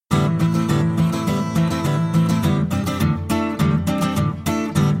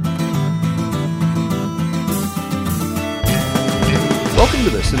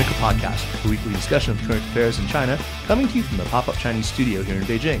Welcome to the Sinica podcast, a weekly discussion of current affairs in China, coming to you from the pop-up Chinese studio here in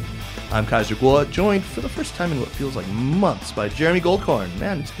Beijing. I'm Kaiser Guo, joined for the first time in what feels like months by Jeremy Goldkorn.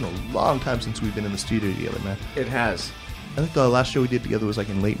 Man, it's been a long time since we've been in the studio together, man. It has. I think the last show we did together was like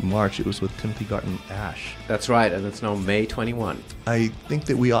in late March. It was with Timothy Garton Ash. That's right, and it's now May 21. I think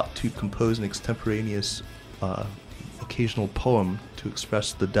that we ought to compose an extemporaneous occasional poem to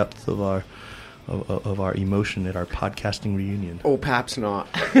express the depth of our emotion at our podcasting reunion. Oh, perhaps not.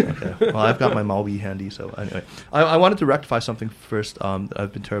 Okay. Well, I've got my Malby handy, so anyway. I wanted to rectify something first that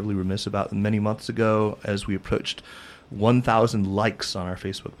I've been terribly remiss about. Many months ago, as we approached 1,000 likes on our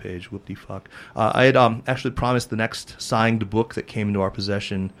Facebook page, whoop-de-fuck, I had actually promised the next signed book that came into our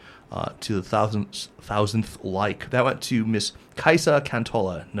possession to the thousandth like. That went to Miss Kaisa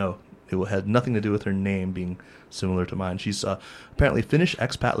Cantola. No, it had nothing to do with her name being similar to mine. She's apparently a Finnish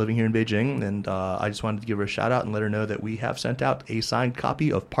expat living here in Beijing, and I just wanted to give her a shout out and let her know that we have sent out a signed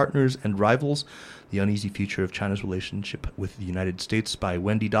copy of Partners and Rivals, The Uneasy Future of China's Relationship with the United States by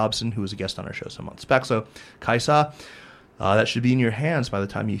Wendy Dobson, who was a guest on our show some months back. So, Kaisa, that should be in your hands by the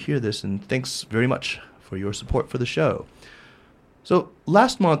time you hear this, and thanks very much for your support for the show. So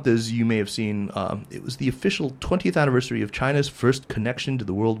last month, as you may have seen, it was the official 20th anniversary of China's first connection to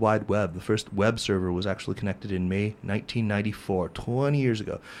the World Wide Web. The first web server was actually connected in May 1994, 20 years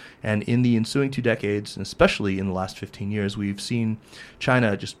ago. And in the ensuing 2 decades, and especially in the last 15 years, we've seen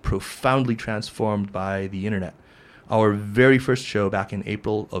China just profoundly transformed by the internet. Our very first show back in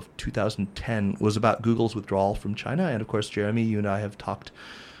April of 2010 was about Google's withdrawal from China. And of course, Jeremy, you and I have talked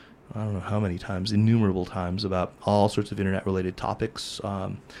I don't know how many times, innumerable times, about all sorts of internet-related topics.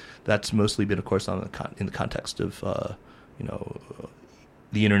 That's mostly been, of course, in the context of,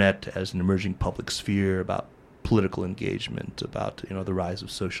 the internet as an emerging public sphere, about political engagement, about the rise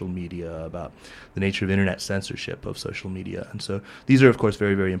of social media, about the nature of internet censorship of social media. And so these are, of course,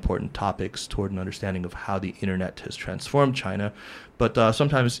 very, very important topics toward an understanding of how the internet has transformed China. But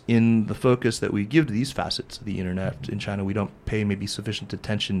sometimes in the focus that we give to these facets of the internet in China, we don't pay maybe sufficient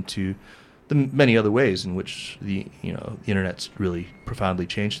attention to the many other ways in which the internet's really profoundly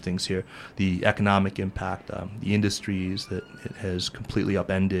changed things here. The economic impact, the industries that it has completely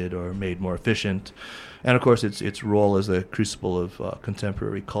upended or made more efficient, and of course its role as a crucible of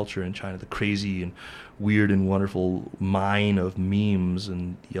contemporary culture in China, the crazy and weird and wonderful mine of memes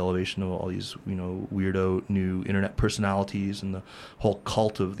and the elevation of all these weirdo new internet personalities and the whole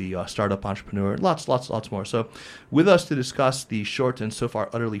cult of the startup entrepreneur, lots more. So with us to discuss the short and so far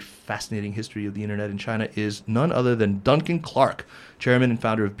utterly fascinating history of the internet in China is none other than Duncan Clark, chairman and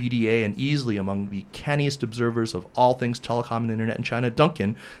founder of BDA and easily among the canniest observers of all things telecom and internet in China.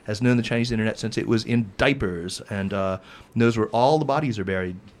 Duncan has known the Chinese internet since it was in diapers and knows where all the bodies are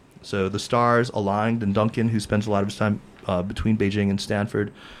buried. So the stars aligned, and Duncan, who spends a lot of his time between Beijing and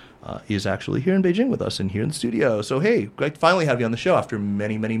Stanford, is actually here in Beijing with us and here in the studio. So hey, great to finally have you on the show after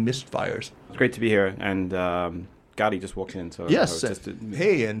many, many missed fires. It's great to be here, and Gotti just walked in. So yes,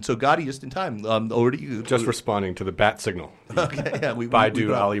 hey, and so Gotti just in time. Over to you. Just responding to the bat signal. Okay, yeah.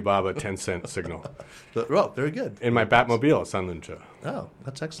 Baidu, Alibaba, Tencent signal. Oh, very good. In my Batmobile, Sanluncha. Oh,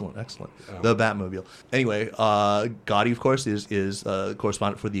 that's excellent. The Batmobile. Anyway, Gotti, of course, is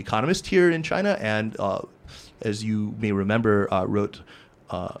correspondent for The Economist here in China, and as you may remember, wrote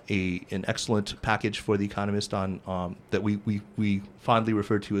an excellent package for The Economist on that we fondly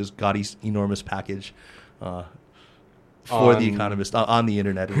refer to as Gotti's enormous package. For The Economist on the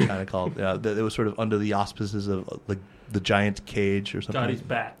internet in China, called it was sort of under the auspices of the giant cage or something. Gotti's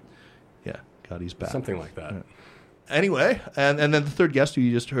bat. Yeah, Gotti's bat. Something like that. Yeah. Anyway, and then the third guest who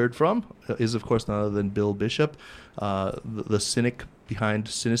you just heard from is, of course, none other than Bill Bishop, the cynic behind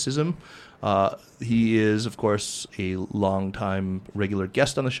cynicism. He is, of course, a longtime regular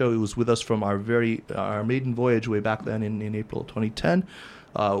guest on the show. He was with us from our maiden voyage way back then in April 2010.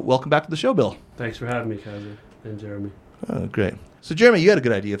 Welcome back to the show, Bill. Thanks for having me, Kaiser and Jeremy. Oh, great. So, Jeremy, you had a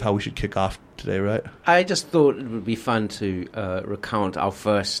good idea of how we should kick off today, right? I just thought it would be fun to recount our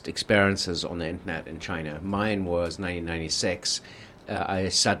first experiences on the internet in China. Mine was 1996. I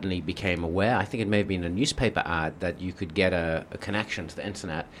suddenly became aware, I think it may have been a newspaper ad, that you could get a connection to the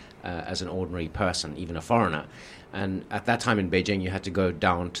internet as an ordinary person, even a foreigner. And at that time in Beijing, you had to go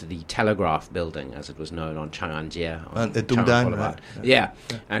down to the Telegraph building, as it was known, on Chang'anjie. Dongdan, right? Yeah.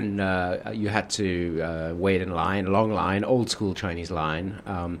 And you had to wait in line, a long line, old-school Chinese line,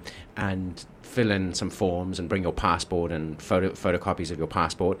 and fill in some forms and bring your passport and photocopies of your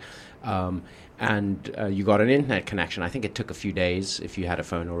passport. and you got an internet connection. I think it took a few days if you had a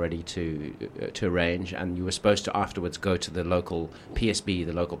phone already to arrange, and you were supposed to afterwards go to the local PSB,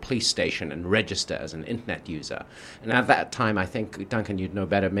 the local police station, and register as an internet user. And at that time, I think, Duncan, you'd know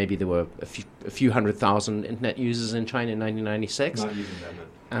better, maybe there were a few 100,000 internet users in China in 1996. Not even that many.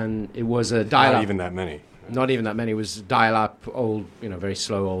 And it was a dial-up. Not even that many. Not even that many. It was dial-up, old, very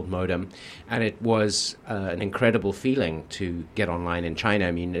slow old modem, and it was an incredible feeling to get online in China.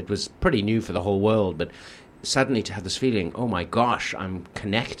 I mean, it was pretty new for the whole world, but suddenly to have this feeling, oh my gosh, I'm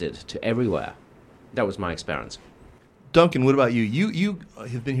connected to everywhere. That was my experience. Duncan, what about you? You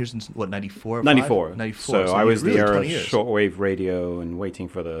have been here since, what, 94? 94. 94. So I was really the era of 20 years. shortwave radio and waiting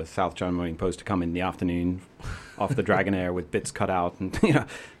for the South China Morning Post to come in the afternoon off the Dragonair with bits cut out. And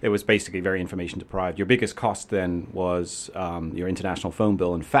it was basically very information deprived. Your biggest cost then was your international phone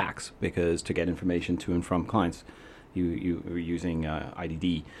bill and fax, because to get information to and from clients, you were using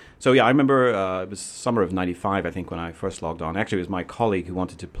IDD. So yeah, I remember it was summer of 95, I think, when I first logged on. Actually, it was my colleague who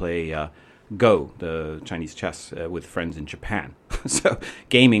wanted to play Go, the Chinese chess, with friends in Japan. So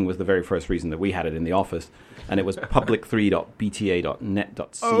gaming was the very first reason that we had it in the office, and it was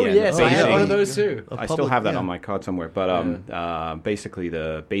public3.bta.net.cn. Oh yes, I had Beijing. one of those too. I still have that on my card somewhere. But basically,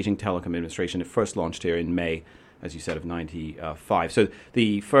 the Beijing Telecom Administration, it first launched here in May, as you said, of 95. So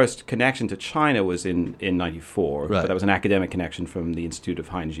the first connection to China was in 94, Right. but that was an academic connection from the Institute of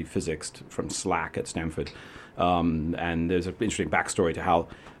High Energy Physics from SLAC at Stanford. And there's an interesting backstory to how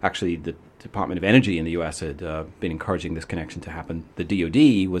actually the Department of Energy in the U.S. had been encouraging this connection to happen. The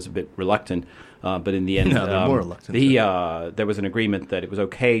DoD was a bit reluctant, but in the end, No, they're more reluctant. there was an agreement that it was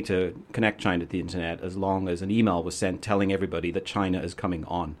okay to connect China to the internet as long as an email was sent telling everybody that China is coming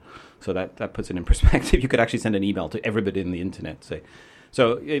on. So that puts it in perspective. You could actually send an email to everybody in the internet, say.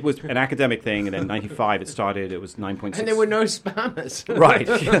 So it was an academic thing, and then 95 it started. It was 9.6. And there were no spammers. Right.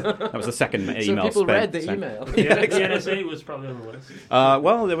 That was the second So email. people read the sent. email. The NSA was probably on the list.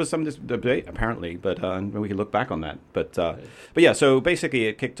 Well, there was some debate apparently, but we can look back on that. But yeah, so basically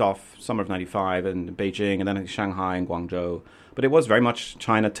it kicked off summer of 95 in Beijing, and then in Shanghai and Guangzhou. But it was very much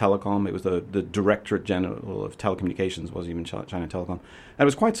China Telecom. It was the Directorate General of Telecommunications was even China Telecom. And it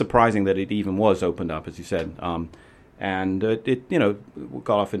was quite surprising that it even was opened up, as you said. And it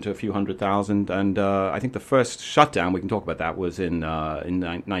got off into a few 100,000. And I think the first shutdown, we can talk about that, was in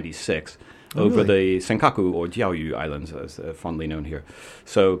 96 over the Senkaku or Jiaoyu Islands, as fondly known here.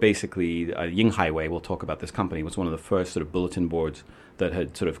 So basically, Ying Highway, we'll talk about this company, was one of the first sort of bulletin boards that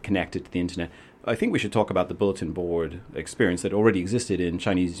had sort of connected to the internet. I think we should talk about the bulletin board experience that already existed in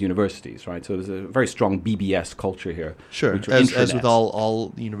Chinese universities, right? So there's a very strong BBS culture here. Sure, which are as intranets. with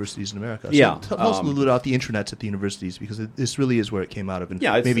all universities in America. So Yeah, tell us a little bit about the intranets at the universities, because this really is where it came out of, and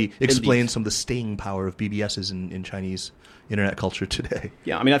Yeah, it's maybe explain elite. some of the staying power of BBSs in Chinese internet culture today.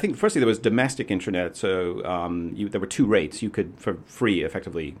 Yeah, I mean, I think firstly there was domestic intranet, so there were two rates. You could, for free,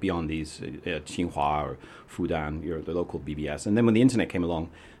 effectively, be on these Tsinghua or Fudan, the local BBS. And then when the internet came along,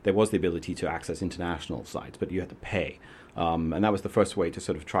 there was the ability to access international sites, but you had to pay. And that was the first way to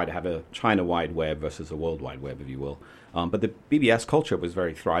sort of try to have a China-wide web versus a worldwide web, if you will. But the BBS culture was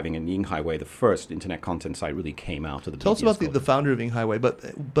very thriving, and Ying Highway, the first internet content site, really came out of the Tell BBS us about culture. the founder of Ying Highway,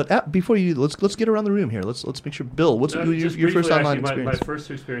 but before you, let's get around the room here. Let's make sure, Bill, what's your Just first briefly, online actually, experience? My first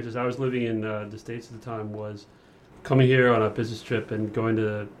two experiences, I was living in the States at the time, was coming here on a business trip and going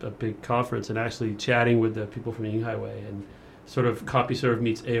to a big conference and actually chatting with the people from Ying Highway, and sort of CompuServe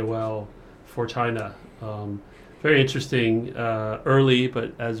meets AOL for China. Very interesting, early,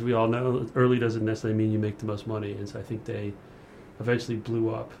 but as we all know, early doesn't necessarily mean you make the most money, and so I think they eventually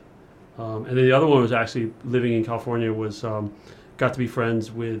blew up. And then the other one was actually living in California, was got to be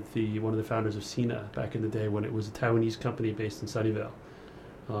friends with one of the founders of Sinica back in the day when it was a Taiwanese company based in Sunnyvale.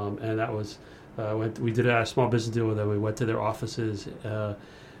 And that was, we did a small business deal with them. We went to their offices.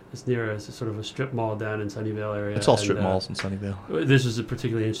 It's near as sort of a strip mall down in Sunnyvale area. It's all strip malls in Sunnyvale. This was a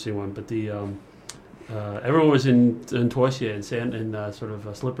particularly interesting one, but everyone was in tuoxie and sort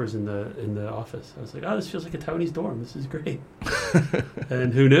of slippers in the office. I was like, oh, this feels like a Taiwanese dorm. This is great.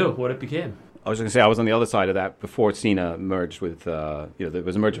 And who knew what it became? I was going to say, I was on the other side of that before Sina merged with, there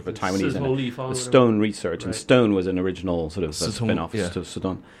was a merger for Taiwanese and Stone Research, and Stone was an original sort of spin-off to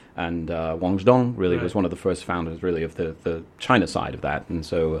Sudong. And Wang Zedong really was one of the first founders, really, of the China side of that. And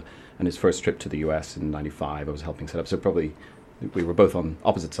so, and his first trip to the US in 95, I was helping set up. So probably we were both on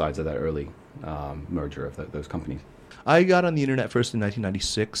opposite sides of that early merger of those companies. I got on the internet first in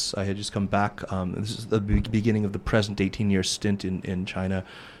 1996. I had just come back. This is the beginning of the present 18-year stint in China.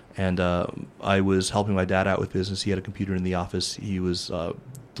 And I was helping my dad out with business. He had a computer in the office. He was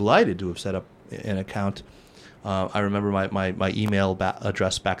delighted to have set up an account. I remember my email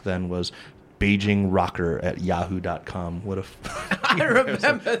address back then was Beijing rocker at yahoo.com. What a I remember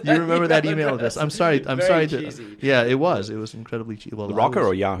that. You remember that email email address? I'm sorry. I'm Very sorry cheesy. to. Yeah, it was. It was incredibly cheesy. Well, The Rocker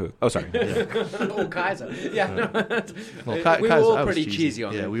or Yahoo? Oh, sorry. Oh, Kaiser. Yeah. No. Well, we were Kaiser, all I was pretty cheesy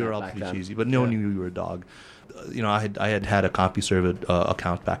on Yeah, that we were all back pretty then. cheesy, but no one knew we were a dog. I had a CompuServe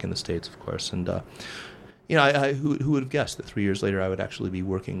account back in the States, of course, and who would have guessed that 3 years later I would actually be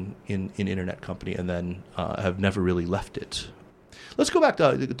working in an internet company and then have never really left it. Let's go back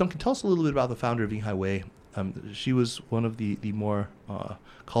to Duncan. Tell us a little bit about the founder of Yinghai Wei. She was one of the more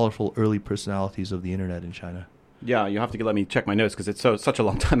colorful early personalities of the internet in China. Yeah, you have to let me check my notes because it's such a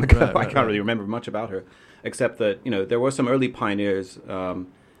long time ago. I can't Right. really remember much about her, except that there were some early pioneers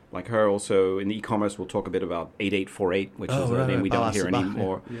like her. Also in e-commerce, we'll talk a bit about 8848, which is a name we don't hear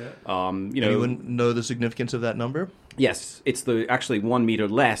anymore. Yeah. Anyone know the significance of that number? Yes, it's actually 1 meter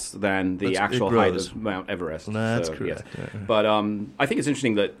less than the actual height of Mount Everest. That's So, correct. yes. But I think it's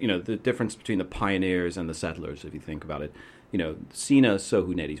interesting that the difference between the pioneers and the settlers, if you think about it. Sina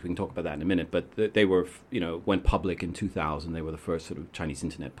Sohunetis, we can talk about that in a minute, but they were, went public in 2000. They were the first sort of Chinese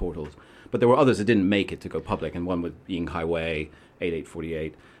internet portals. But there were others that didn't make it to go public, and one was Yinghai Wei,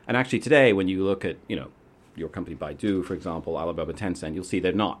 8848. And actually today, when you look at, your company Baidu, for example, Alibaba, Tencent, you'll see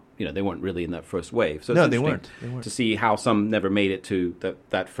they're not, they weren't really in that first wave. So it's They interesting weren't. to see how some never made it to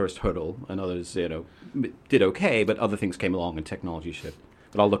that first hurdle, and others, did okay, but other things came along and technology shift.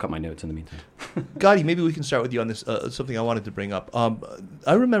 But I'll look up my notes in the meantime. Gotti, maybe we can start with you on this. Something I wanted to bring up.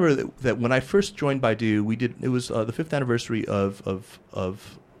 I remember that when I first joined Baidu, it was the 5th anniversary of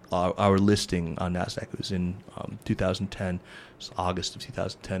our listing on NASDAQ. It was in 2010. It was August of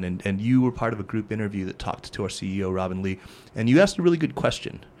 2010, and you were part of a group interview that talked to our CEO Robin Lee, and you asked a really good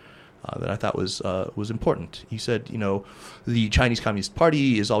question that I thought was important. You said, the Chinese Communist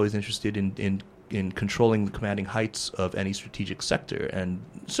Party is always interested in controlling the commanding heights of any strategic sector. And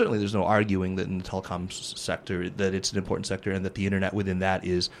certainly there's no arguing that in the telecom sector that it's an important sector and that the internet within that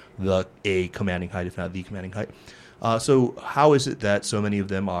is a commanding height, if not the commanding height. So how is it that so many of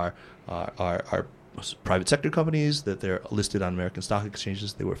them are private sector companies, that they're listed on American stock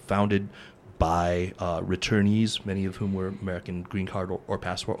exchanges? They were founded by returnees, many of whom were American green card or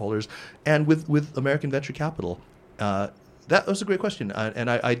passport holders, and with American venture capital. That was a great question, and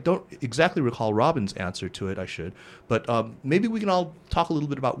I don't exactly recall Robin's answer to it. I should, but maybe we can all talk a little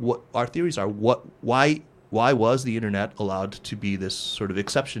bit about what our theories are. Why was the internet allowed to be this sort of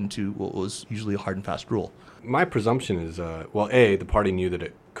exception to what was usually a hard and fast rule? My presumption is, the party knew that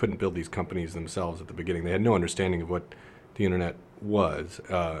it couldn't build these companies themselves at the beginning. They had no understanding of what the internet was,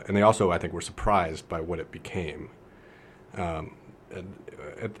 and they also, I think, were surprised by what it became.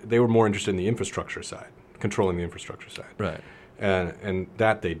 They were more interested in the infrastructure side, controlling the infrastructure side. Right. And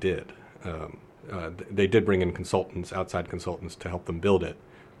that they did. They did bring in outside consultants to help them build it,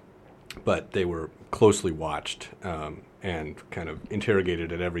 but they were closely watched and kind of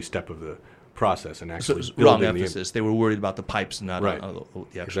interrogated at every step of the process and actually wrong emphasis. They were worried about the pipes and not Right.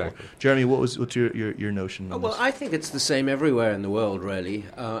 the actual. Exactly. Jeremy, what's your notion on Well, this? I think it's the same everywhere in the world, really.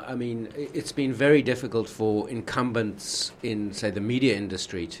 It's been very difficult for incumbents in, say, the media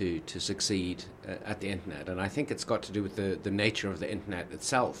industry to succeed at the internet. And I think it's got to do with the nature of the internet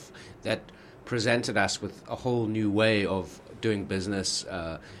itself that presented us with a whole new way of doing business,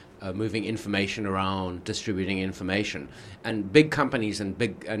 moving information around, distributing information, and big companies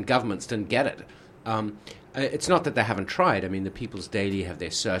and governments didn't get it. It's not that they haven't tried. I mean, the People's Daily have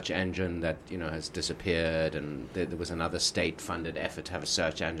their search engine that has disappeared, and there was another state-funded effort to have a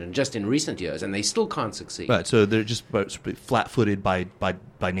search engine just in recent years, and they still can't succeed. Right, so they're just flat-footed by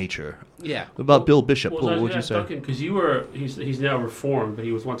nature. Yeah. What about Bill Bishop? Well, What so would you say? Because he's now reformed, but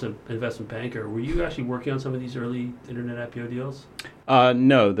he was once an investment banker. Were you actually working on some of these early internet IPO deals?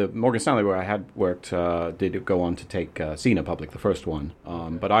 No, the Morgan Stanley where I had worked did go on to take Sina public, the first one.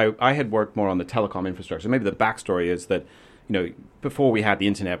 But I had worked more on the telecom infrastructure. Maybe the backstory is that, before we had the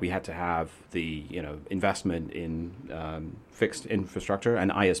internet, we had to have the, investment in fixed infrastructure and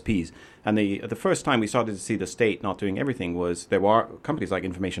ISPs. And the first time we started to see the state not doing everything was there were companies like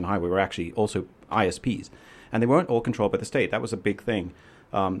Information Highway were actually also ISPs. And they weren't all controlled by the state. That was a big thing.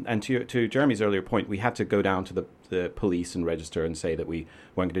 And to Jeremy's earlier point, we had to go down to the police and register and say that we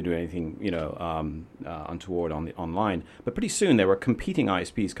weren't going to do anything, untoward online. But pretty soon there were competing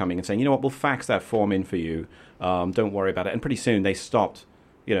ISPs coming and saying, you know what, we'll fax that form in for you. Don't worry about it. And pretty soon they stopped,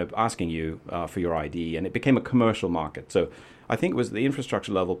 asking you for your ID, and it became a commercial market. So I think it was the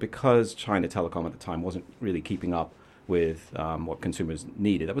infrastructure level, because China Telecom at the time wasn't really keeping up with what consumers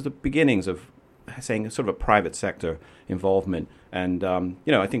needed. That was the beginnings of saying sort of a private sector involvement. And,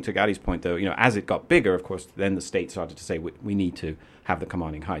 I think to Gadi's point, though, as it got bigger, of course, then the state started to say we need to have the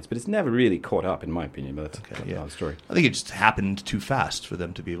commanding heights. But it's never really caught up, in my opinion. But that's another story. I think it just happened too fast for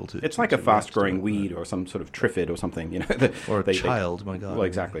them to be able to. It's like a fast-growing weed or some sort of triffid or something, or a child, my God. Well,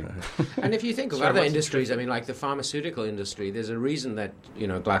 exactly. And if you think of other industries, I mean, like the pharmaceutical industry, there's a reason that,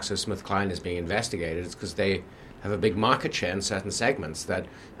 GlaxoSmithKline is being investigated. It's because they have a big market share in certain segments.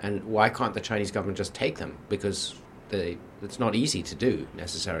 And why can't the Chinese government just take them? Because it's not easy to do,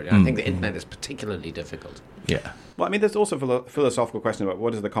 necessarily. I think the internet is particularly difficult. Yeah. Well, I mean, there's also a philosophical question about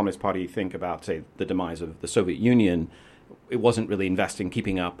what does the Communist Party think about, say, the demise of the Soviet Union. It wasn't really investing,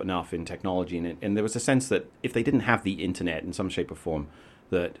 keeping up enough in technology. And there was a sense that if they didn't have the internet in some shape or form,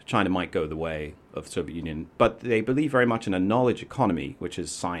 that China might go the way of the Soviet Union. But they believe very much in a knowledge economy, which is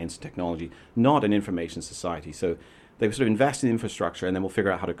science, technology, not an information society. So they sort of invest in infrastructure and then we'll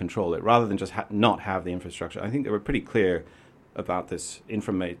figure out how to control it, rather than just not have the infrastructure. I think they were pretty clear about this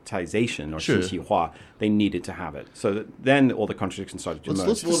informatization or xixihua. They needed to have it. So then all the contradictions started to emerge.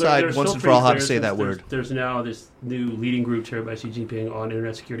 Let's decide once and for all how to say that word. There's now this new leading group chaired by Xi Jinping on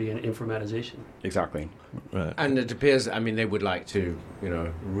internet security and informatization. Exactly. Right. And it appears, they would like to,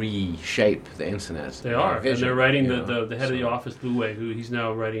 reshape the internet. They are. And they're writing the head of the office, Lu Wei, he's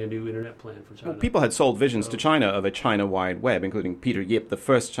now writing a new internet plan for China. Well, people had sold visions to China of a China-wide web, including Peter Yip. The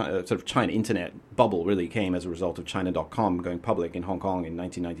first sort of China internet bubble really came as a result of China.com going public in Hong Kong in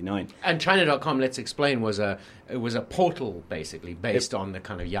 1999. And China.com, let's explain, was a portal, basically, based on the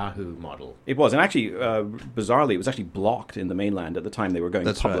kind of Yahoo model. It was. And actually, bizarrely, it was actually blocked in the mainland at the time they were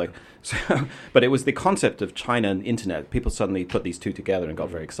going public. Right. So, but it was the concept of China and internet. People suddenly put these two together and got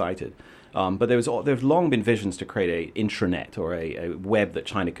very excited. But there's long been visions to create an intranet or a web that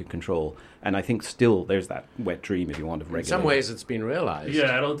China could control. And I think still there's that wet dream, if you want, of regular. In some ways it's been realized.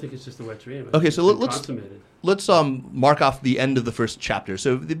 Yeah, I don't think it's just a wet dream. Okay, so let's mark off the end of the first chapter.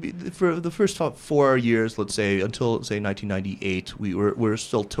 So for the first 4 years, let's say, until, say, 1998, we're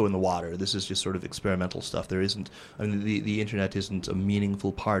still toe in the water. This is just sort of experimental stuff. There isn't, the internet isn't a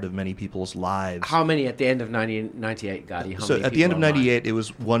meaningful part of many people's lives. How many at the end of 1998, Gadi? So at the end of 98, it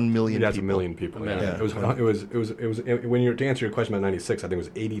was 1 million people. That's 1 million people. Yeah. It was when you're to answer your question about 96, I think it was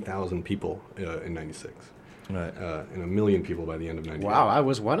 80,000 people in 96. Right. And 1 million people by the end of 98. Wow, I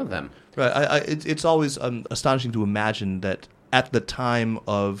was one of them. Right. It's always astonishing to imagine that at the time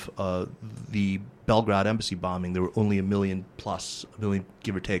of the Belgrade embassy bombing, there were only 1 million plus, 1 million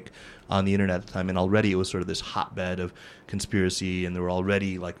give or take, on the internet at the time, and already it was sort of this hotbed of conspiracy, and there were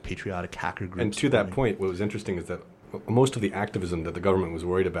already like patriotic hacker groups. And to that point, what was interesting is that most of the activism that the government was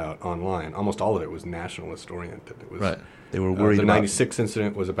worried about online, almost all of it was nationalist oriented. It was, right. They were worried the about... 96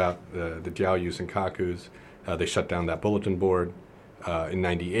 incident was about the Jiaoyu Senkakus. They shut down that bulletin board. In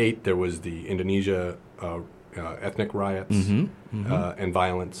 98, there was the Indonesia ethnic riots and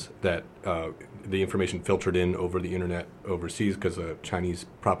violence that the information filtered in over the internet overseas because Chinese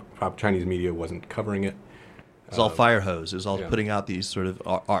Chinese media wasn't covering it. It was all fire hose. It was all putting out these sort of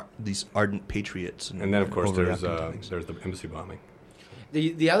these ardent patriots. And then, of course, there's the embassy bombing.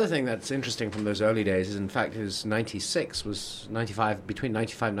 The other thing that's interesting from those early days is, in fact, between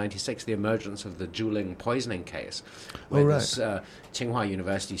 95 and 96, the emergence of the Zhuling poisoning case, where this Tsinghua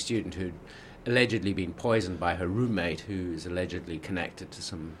University student who'd allegedly been poisoned by her roommate, who is allegedly connected to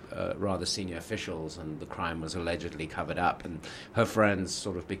some rather senior officials, and the crime was allegedly covered up, and her friends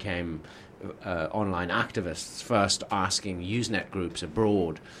sort of became online activists, first asking Usenet groups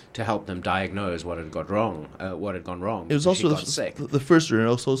abroad to help them diagnose what had gone wrong. It was also the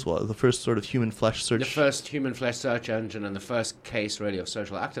first sort of human flesh search. The first human flesh search engine and the first case really of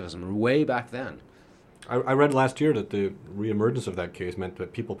social activism way back then. I read last year that the reemergence of that case meant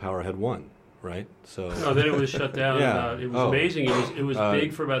that People Power had won. Right, so. No, then it was shut down. It was amazing. It was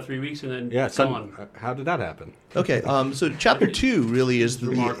big for about 3 weeks, and then gone. How did that happen? Okay, so chapter 2 really is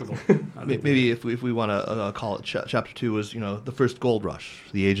remarkable. Maybe if we want to call it, chapter 2 was the first gold rush,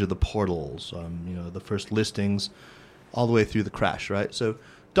 the age of the portals, the first listings, all the way through the crash. Right. So,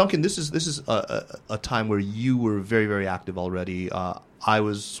 Duncan, this is a time where you were very, very active already. I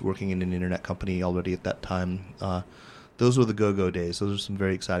was working in an internet company already at that time. Those were the go-go days. Those were some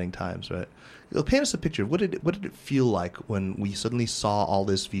very exciting times, right? Paint us a picture. What did it feel like when we suddenly saw all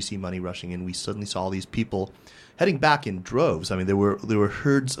this VC money rushing in? We suddenly saw all these people heading back in droves. I mean, there were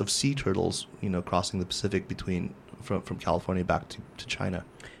herds of sea turtles, crossing the Pacific from California back to China.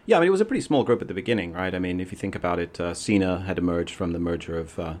 Yeah, I mean, it was a pretty small group at the beginning, right? I mean, if you think about it, Sina had emerged from the merger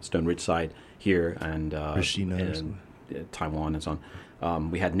of Stone Ridgeside here and Taiwan and so on.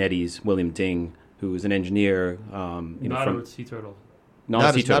 We had NetEase, William Ding, who was an engineer. Not a sea turtle. Not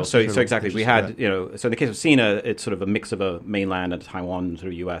a sea turtle. So exactly, we Interesting, had, so in the case of Sina, it's sort of a mix of a mainland and a Taiwan sort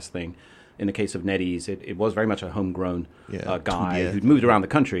of U.S. thing. In the case of NetEase, it was very much a homegrown guy who'd moved around the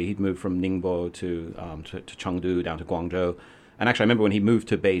country. He'd moved from Ningbo to Chengdu down to Guangzhou. And actually, I remember when he moved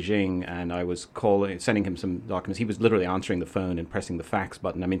to Beijing and I was sending him some documents, he was literally answering the phone and pressing the fax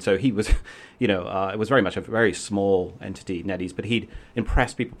button. I mean, so he was, it was very much a very small entity, NetEase, but he'd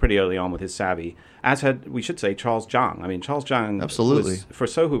impressed people pretty early on with his savvy, as had, we should say, Charles Zhang. I mean, Charles Zhang absolutely for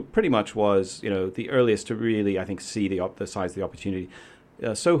Sohu pretty much was, the earliest to really, I think, see the size of the opportunity.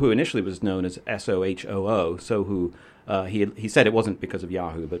 Sohu initially was known as SOHOO. Sohu, he said it wasn't because of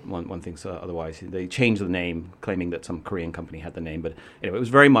Yahoo, but one thinks otherwise. They changed the name, claiming that some Korean company had the name. But anyway, it was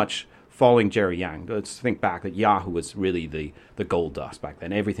very much following Jerry Yang. Let's think back that Yahoo was really the gold dust back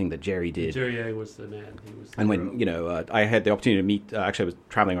then. Everything that Jerry did. Jerry Yang was the man. He was the and hero. when I had the opportunity to meet, actually I was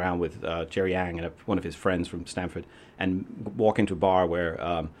traveling around with Jerry Yang and one of his friends from Stanford, and walk into a bar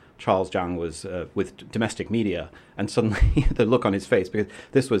where Charles Zhang was with domestic media, and suddenly the look on his face, because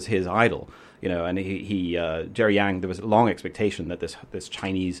this was his idol, and he Jerry Yang, there was a long expectation that this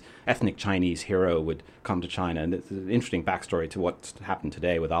ethnic Chinese hero would come to China, and it's an interesting backstory to what's happened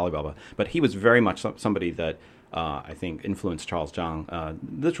today with Alibaba. But he was very much somebody that I think influenced Charles Zhang.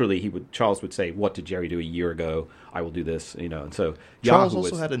 Literally, Charles would say, "What did Jerry do a year ago? I will do this." And so Charles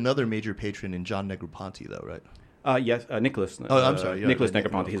also had another major patron in John Negroponte, though, right? Yes, Nicholas. I'm sorry. Nicholas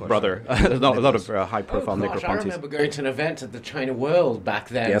Negroponte, his brother. There's a lot of high-profile Negropontes. I remember going to an event at the China World back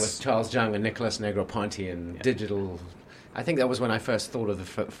then with Charles Zhang and Nicholas Negroponte and digital. I think that was when I first thought of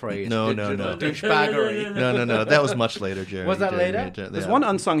the phrase. No. Douchebaggery. No. That was much later, Jerry. Was that later? There's one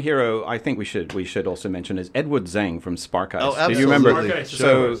unsung hero I think we should also mention is Edward Zhang from Spark Ice. Oh, absolutely. Do you remember? Spark Ice,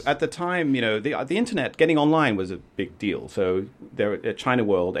 So at the time, the internet, getting online was a big deal. So there at China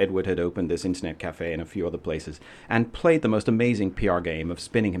World, Edward had opened this internet cafe and a few other places and played the most amazing PR game of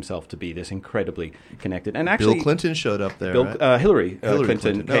spinning himself to be this incredibly connected. And actually, Bill Clinton showed up there. Right? Hillary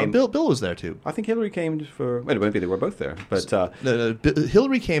Clinton came. No, Bill was there too. I think Hillary came for. Well, maybe they were both there. But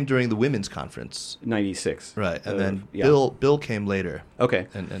Hillary came during the women's conference, 96, right? And then Bill came later. Okay,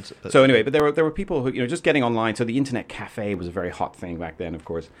 so anyway, but there were people who just getting online. So the internet cafe was a very hot thing back then, of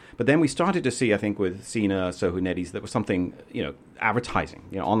course. But then we started to see, I think, with Sina, Sohu, NetEase, that was something advertising.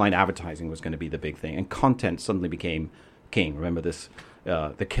 Online advertising was going to be the big thing, and content suddenly became king. Remember this?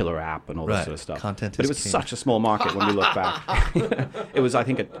 The killer app and all that sort of stuff. Content but it was such a small market when we look back. It was, I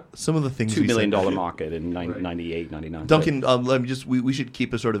think, some of the things $2 million market in 98, 99. Duncan, let me we should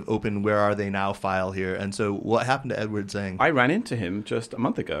keep a sort of open "where are they now" file here. And so, what happened to Edward Zhang? I ran into him just a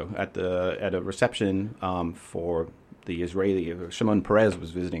month ago at a reception for the Israeli. Shimon Peres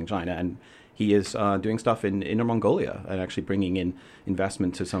was visiting China, and he is doing stuff in Inner Mongolia and actually bringing in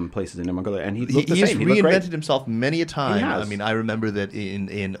investment to some places in Inner Mongolia. And he looked the same. He's reinvented himself many a time. He has. I mean, I remember that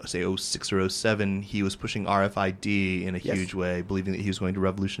in say 06 or 07, he was pushing RFID in a huge way, believing that he was going to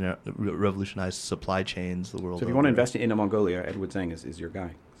revolutionize supply chains the world over. So if you want to invest in Inner Mongolia, Edward Zhang is your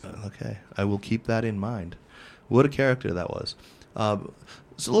guy. Okay, I will keep that in mind. What a character that was.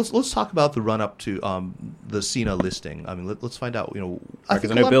 So let's talk about the run up to the Sina listing. I mean, let's find out. Because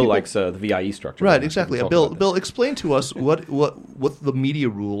I know Bill likes the VIE structure. Right, exactly. Bill, explain to us what the media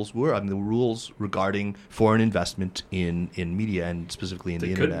rules were. I mean, the rules regarding foreign investment in media and specifically in the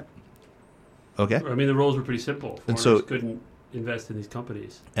internet. Okay. I mean, the rules were pretty simple. Foreigners couldn't invest in these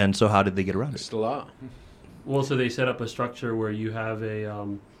companies. And so, how did they get around it? Still are. Well, so they set up a structure where you have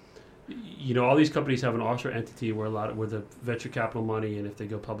all these companies have an offshore entity where the venture capital money, and if they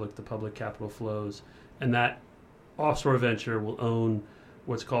go public, the public capital flows, and that offshore venture will own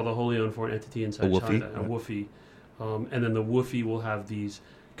what's called a wholly owned foreign entity inside China, a WOFI, and then the WOFI will have these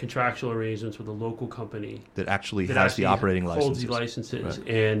contractual arrangements with a local company that actually has the operating licenses, holds the licenses,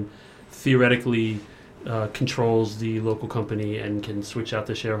 and theoretically controls the local company and can switch out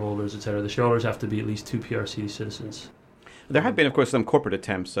the shareholders, etc. The shareholders have to be at least 2 PRC citizens. There have been, of course, some corporate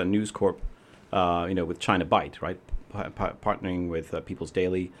attempts, News Corp, with China Byte, right? Partnering with People's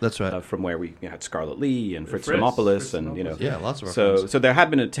Daily. That's right. From where we had Scarlett Lee and Fritz Demopoulos, and lots of our friends. So there had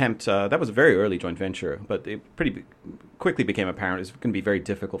been an attempt. That was a very early joint venture, but it pretty quickly became apparent it's going to be very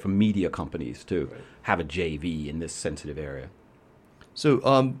difficult for media companies to have a JV in this sensitive area.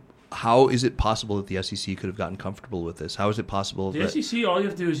 So, how is it possible that the SEC could have gotten comfortable with this? How is it possible the SEC, all you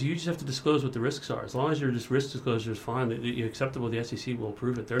have to do is you just have to disclose what the risks are. As long as your risk disclosure is fine, you're acceptable, the SEC will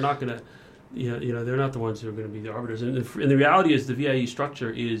approve it. They're not going to, they're not the ones who are going to be the arbiters. And the reality is the VIE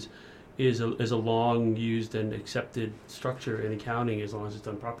structure is is a long used and accepted structure in accounting as long as it's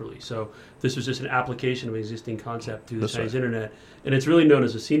done properly. So this was just an application of an existing concept to the Chinese internet, and it's really known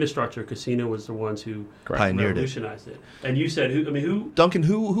as a Sina structure because Sina was the ones who pioneered revolutionized it. And you said who? Duncan,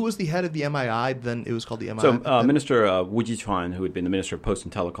 who was the head of the MII? Then it was called the MII. So Minister Wu Jichuan, who had been the Minister of Post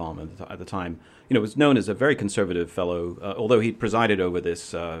and Telecom at the time, was known as a very conservative fellow, although he presided over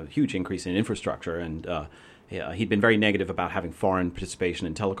this huge increase in infrastructure and. He'd been very negative about having foreign participation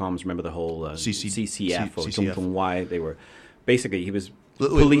in telecoms. Remember the whole CCF or Zhongzhongwai? They were basically he was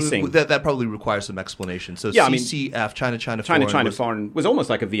policing. That probably requires some explanation. So yeah, CCF, China Foreign was almost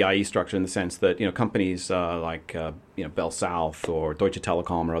like a VIE structure in the sense that companies like Bell South or Deutsche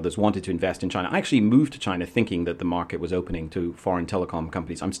Telekom or others wanted to invest in China. I actually moved to China thinking that the market was opening to foreign telecom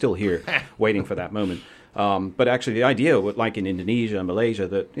companies. I'm still here waiting for that moment. But actually, the idea, like in Indonesia and Malaysia,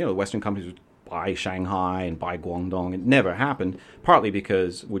 that Western companies would buy Shanghai and buy Guangdong. It never happened, partly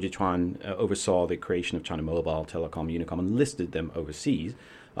because Wu Jichuan oversaw the creation of China Mobile, Telecom, Unicom, and listed them overseas,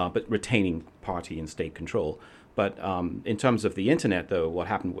 but retaining party and state control. But in terms of the internet, though, what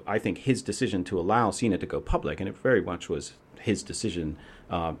happened, I think his decision to allow Sina to go public, and it very much was his decision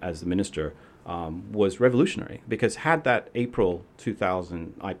as the minister, was revolutionary. Because had that April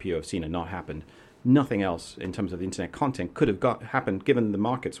 2000 IPO of Sina not happened, nothing else in terms of internet content could have happened, given the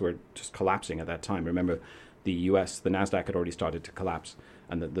markets were just collapsing at that time. Remember, the U.S., the NASDAQ had already started to collapse,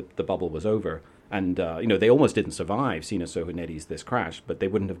 and the bubble was over. And they almost didn't survive Sina, Soho, NetEase, this crash, but they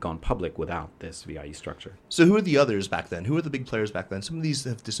wouldn't have gone public without this VIE structure. So who are the others back then? Who are the big players back then? Some of these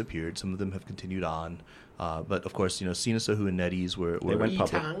have disappeared. Some of them have continued on. But of course, Sina, Soho, and NetEase were they went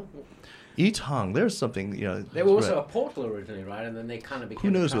public. Yitang, there's something, They were also a portal originally, right? And then they kind of became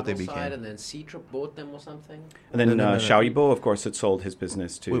Who knows a what they travel site, became? and then Citra bought them or something. And then Xiao Yibo, of course, had sold his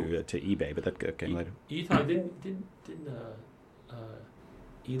business to eBay, but that came later. Yitang didn't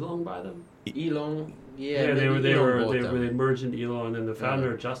Elong buy them? Elong, they merged into Elong, and then the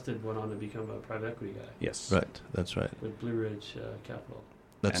founder Justin went on to become a private equity guy. Yes, right, that's right. With Blue Ridge Capital.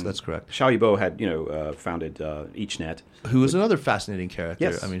 That's correct. Xiao Yibo had founded EachNet, who was another fascinating character.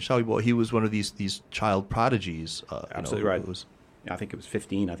 Yes. I mean, Xiao Yibo, he was one of these child prodigies. Absolutely right. I think it was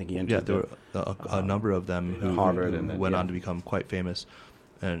 15. I think he entered. Yeah, there were a number of them who Harvard who went on to become quite famous.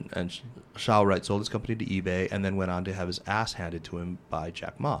 And Xiao Wright sold his company to eBay and then went on to have his ass handed to him by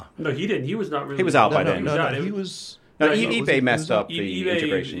Jack Ma. No, he didn't. He was not really. He was out by then. He was. eBay messed up the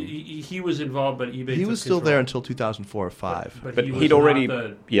integration. He was involved, but eBay. He was still there until 2004 or 5. But he'd already.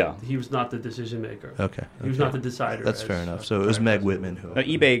 He was not the decision maker. Okay. He was not the decider. That's fair enough. So it was Meg Whitman who.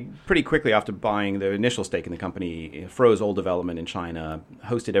 eBay pretty quickly after buying the initial stake in the company froze all development in China,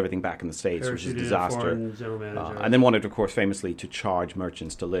 hosted everything back in the States, which is a disaster, and then wanted, of course, famously to charge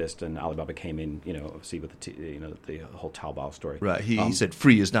merchants to list. And Alibaba came in, obviously with the whole Taobao story. Right. He said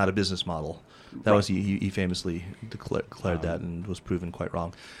free is not a business model. That was he famously declared that and was proven quite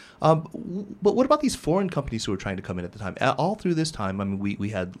wrong. But what about these foreign companies who were trying to come in at the time? All through this time, I mean, we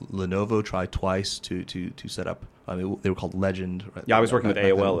had Lenovo try twice to set up. I mean, they were called Legend. Right? Yeah, I was working with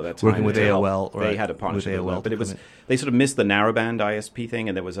AOL at that time. Working with AOL, right. They had a partnership with AOL, but it they sort of missed the narrowband ISP thing,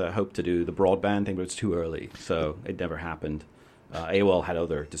 and there was a hope to do the broadband thing, but it was too early, so it never happened. AOL had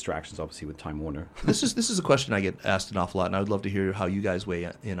other distractions, obviously, with Time Warner. This is a question I get asked an awful lot, and I would love to hear how you guys weigh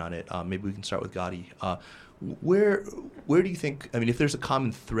in on it. Maybe we can start with Gotti. Where do you think? I mean, if there's a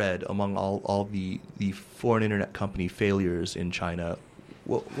common thread among all the foreign internet company failures in China,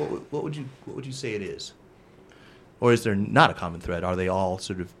 what would you say it is? Or is there not a common thread? Are they all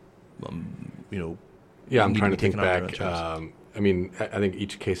sort of, Yeah, I'm trying to think back. I mean, I think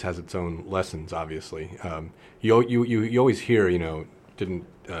each case has its own lessons. Obviously, you always hear, didn't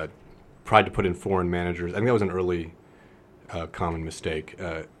tried to put in foreign managers. I think that was an early common mistake.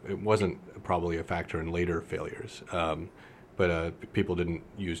 It wasn't probably a factor in later failures, but people didn't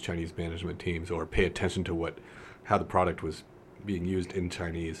use Chinese management teams or pay attention to how the product was being used in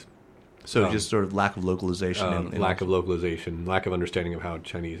Chinese. So just sort of lack of localization. Lack of localization, lack of understanding of how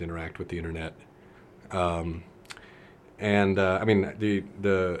Chinese interact with the internet. And I mean,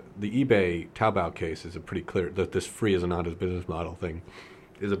 the eBay Taobao case is a pretty clear, that this free is not a business model thing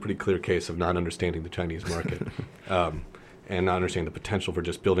is a pretty clear case of not understanding the Chinese market and not understanding the potential for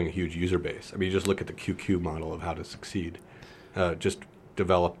just building a huge user base. I mean, you just look at the QQ model of how to succeed. Just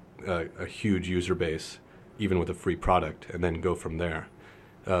develop a huge user base, even with a free product, and then go from there.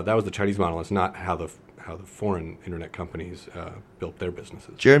 That was the Chinese model. It's not how the foreign internet companies built their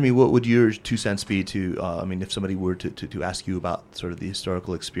businesses. Jeremy, what would your 2 cents be to, I mean, if somebody were to ask you about sort of the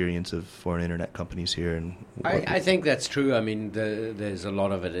historical experience of foreign internet companies here? And I think that's true. I mean, there's a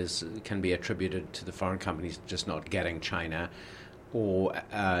lot of it can be attributed to the foreign companies just not getting China. or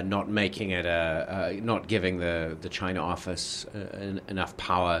not making it not giving the China office enough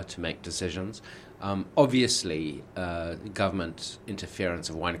power to make decisions. Obviously, government interference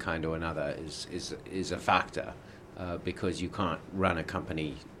of one kind or another is a factor because you can't run a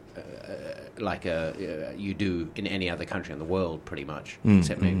company like you do in any other country in the world, pretty much,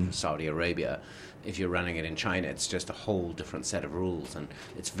 except maybe for Saudi Arabia. If you're running it in China, it's just a whole different set of rules, and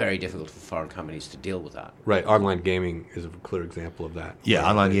it's very difficult for foreign companies to deal with that. Right. Online gaming is a clear example of that. Yeah,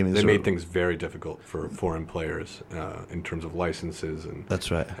 online gaming. They made things very difficult for foreign players in terms of licenses and that's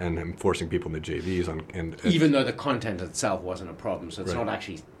right, and enforcing people in the JVs on. And even though the content itself wasn't a problem, so it's Right. not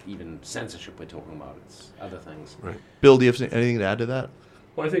actually even censorship we're talking about; it's other things. Right. Bill, do you have anything to add to that?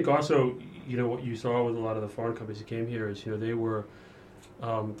 Well, I think also, what you saw with a lot of the foreign companies that came here is, they were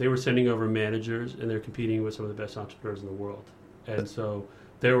sending over managers, and they're competing with some of the best entrepreneurs in the world. And so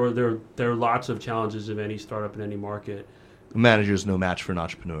there are lots of challenges of any startup in any market. A manager is no match for an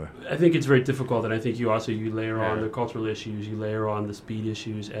entrepreneur. I think it's very difficult, and I think you layer on the cultural issues, you layer on the speed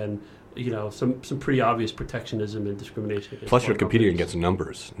issues, and some pretty obvious protectionism and discrimination against Plus, you're foreign competing companies. against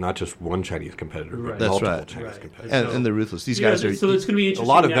numbers, not just one Chinese competitor, but Right. That's multiple right. Chinese Right. competitors. And they're ruthless. These guys are. So it's going to be A interesting.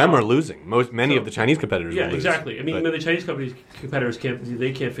 lot of them now. are losing. Many So- of the Chinese competitors Yeah, will lose. exactly. I mean, But- the Chinese competitors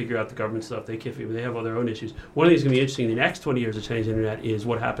can't figure out the government stuff. They have all their own issues. One of the things that's going to be interesting in the next 20 years of Chinese internet is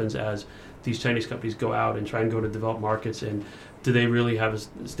what happens as these Chinese companies go out and try and go to developed markets, and do they really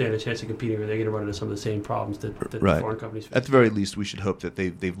stand a chance of competing, or are they going to run into some of the same problems that Right. the foreign companies face? At the very least, we should hope that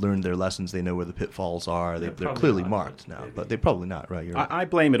they've learned their lessons. They know where the pitfalls are. They're probably clearly not, marked but now, maybe. but they're probably not. Right? You're right. I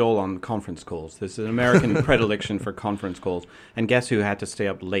blame it all on conference calls. There's an American predilection for conference calls, and guess who had to stay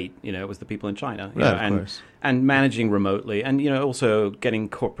up late? It was the people in China. Right, of course. And managing remotely, and also getting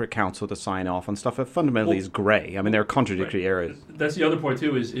corporate counsel to sign off on stuff that fundamentally is grey. I mean, there are contradictory areas. That's the other point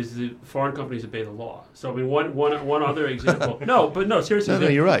too. Is the foreign companies obey the law? So I mean, one other example. No, seriously. No,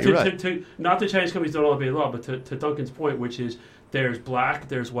 you're right. You're right. Not the Chinese companies don't obey the law, but to Duncan's point, which is there's black,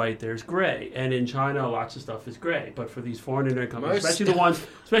 there's white, there's gray, and in China, lots of stuff is gray. But for these foreign internet companies, especially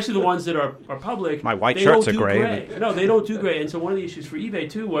the ones that are public, My white they shirts don't are do gray. No, they don't do gray. And so one of the issues for eBay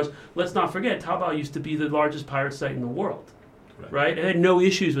too was, let's not forget, Taobao used to be the largest pirate site in the world. Right? It had no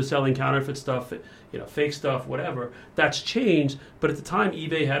issues with selling counterfeit stuff, fake stuff, whatever. That's changed, but at the time,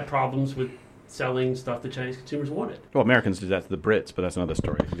 eBay had problems with selling stuff that Chinese consumers wanted. Well, Americans did that to the Brits, but that's another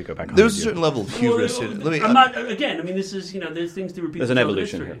story. If you go back, There's a 100 years. certain level of hubris. Well, here. I'm not. Again, I mean, this is there's things to repeat. There's an themselves in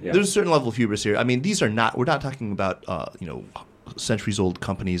evolution history. here, yeah. There's a certain level of hubris here. I mean, we're not talking about centuries-old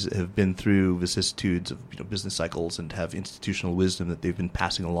companies that have been through vicissitudes of business cycles and have institutional wisdom that they've been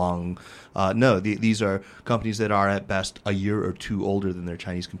passing along. No, these are companies that are at best a year or two older than their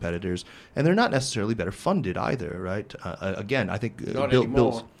Chinese competitors, and they're not necessarily better funded either. Right? Again, I think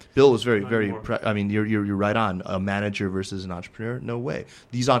Bill was very, very. I mean, you're right on. A manager versus an entrepreneur? No way.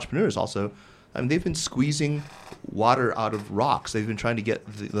 These entrepreneurs also. I mean, they've been squeezing water out of rocks. They've been trying to get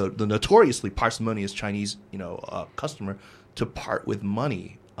the notoriously parsimonious Chinese, customer to part with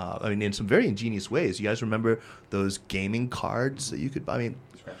money. I mean, in some very ingenious ways. You guys remember those gaming cards that you could buy? I mean,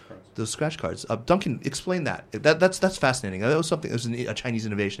 those scratch cards. Duncan, explain that. That's fascinating. That was something. It was a Chinese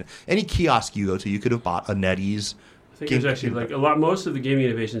innovation. Any kiosk you go to, you could have bought a NetEase. I think there's actually most of the gaming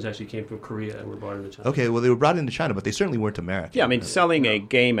innovations actually came from Korea and were brought into China. Okay, well, they were brought into China, but they certainly weren't American. Yeah, I mean, selling a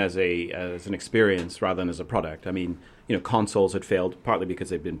game as an experience rather than as a product. I mean, consoles had failed partly because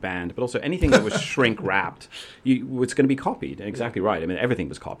they've been banned, but also anything that was shrink wrapped, it's going to be copied. Exactly right. I mean, everything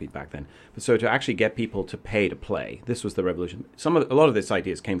was copied back then. But so to actually get people to pay to play, this was the revolution. A lot of these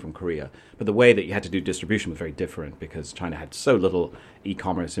ideas came from Korea, but the way that you had to do distribution was very different because China had so little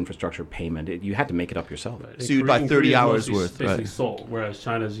e-commerce infrastructure payment. You had to make it up yourself. Right. So you'd buy 30 hours worth, basically right? sold, whereas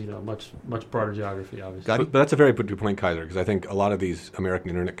China's much broader geography, obviously. Got But that's a very good point, Kaiser, because I think a lot of these American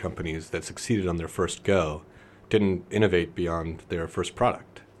internet companies that succeeded on their first go didn't innovate beyond their first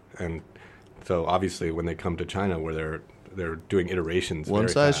product. And so obviously when they come to China where they're doing iterations One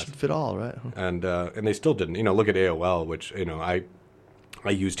very size fast, should fit all, right? and they still didn't. Look at AOL, which I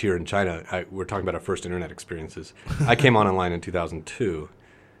used here in China. We're talking about our first internet experiences. I came online in 2002,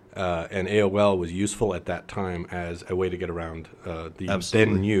 and AOL was useful at that time as a way to get around the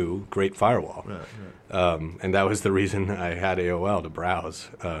Absolutely. then new Great Firewall. Right. And that was the reason I had AOL, to browse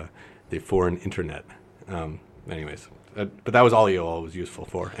the foreign internet. Anyways, but that was all AOL was useful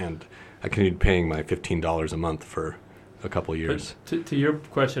for, and I continued paying my $15 a month for a couple of years. But to your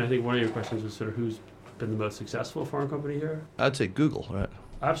question, I think one of your questions was sort of who's been the most successful foreign company here. I'd say Google, right?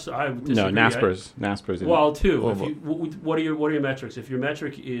 Absolutely, I disagree. No, Nasper's. Well, two. Well, What are your metrics? If your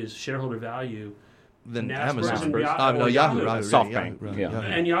metric is shareholder value, than Naspers Amazon. and Naspers. Yahoo. No, Yahoo. SoftBank, Right, yeah. Yahoo.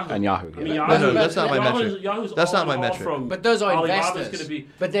 And Yahoo. And Yahoo, I mean, yeah. Yahoo. No, that's not my Yahoo's- metric. Yahoo's That's not my all metric. From But those are Alibaba's investors. Gonna be,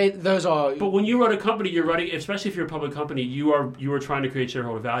 But those are. but when you run a company, you're running, especially if you're a public company, you are trying to create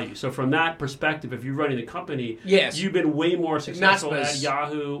shareholder value. So from that perspective, if you're running the company, Yes. you've been way more successful Naspers. at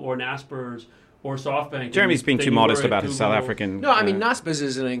Yahoo or Naspers or SoftBank. Jeremy's being than too you modest were at about his South Google. African. No, I mean Naspers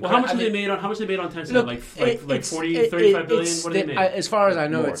is an incredible. Well, how much they made on Tencent? Look, like it's- 40, it- 35 billion? it's What did they the- make? As far as I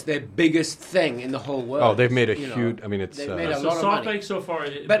know, More. it's their biggest thing in the whole world. Oh, they've made a You know, huge. I mean, it's. they've made a So lot of money. SoftBank so far.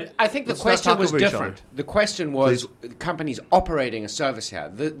 But I think the Let's not question talk was over each different. other. The question was companies operating a service here.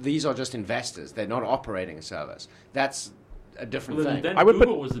 These are just investors. They're not operating a service. That's a different well, thing. then I would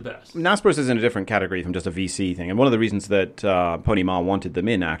Google put- was the best. Naspers is in a different category from just a VC thing. And one of the reasons that Pony Ma wanted them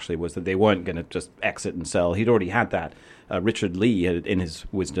in, actually, was that they weren't going to just exit and sell. He'd already had that. Richard Lee, in his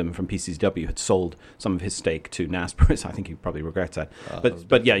wisdom from PCCW, had sold some of his stake to Naspers. I think he probably regrets that.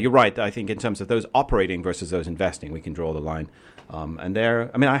 But yeah, you're right. I think in terms of those operating versus those investing, we can draw the line. And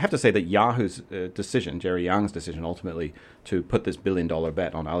there, I mean, I have to say that Yahoo's decision, Jerry Yang's decision, ultimately to put this $1 billion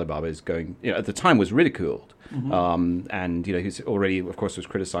bet on Alibaba is going, at the time was ridiculed. And, he's already, of course, was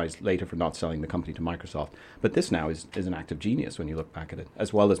criticized later for not selling the company to Microsoft. But this now is an act of genius when you look back at it,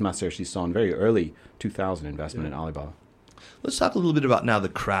 as well as Masayoshi Son, very early 2000 investment in Alibaba. Let's talk a little bit about now the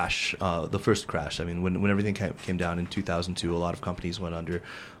crash, the first crash. I mean, when everything came down in 2002, a lot of companies went under,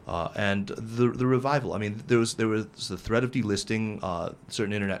 and the revival. I mean, there was the threat of delisting.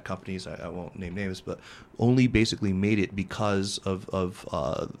 Certain internet companies, I won't name names, but only basically made it because of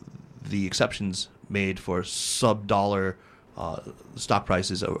the exceptions made for sub-dollar stock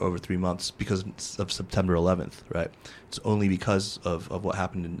prices over 3 months because of September 11th, right? It's only because of what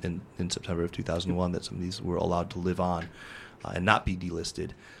happened in September of 2001 that some of these were allowed to live on and not be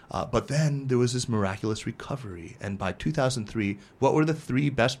delisted. But then there was this miraculous recovery. And by 2003, what were the 3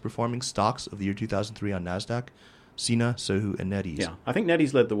 best performing stocks of the year 2003 on NASDAQ? Sina, Sohu, and NetEase. Yeah, I think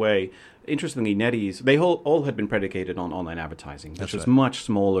NetEase led the way. Interestingly, NetEase, they all had been predicated on online advertising, which was much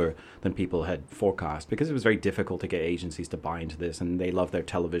smaller than people had forecast because it was very difficult to get agencies to buy into this, and they love their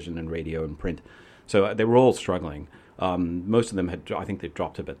television and radio and print. So they were all struggling. Most of them I think they've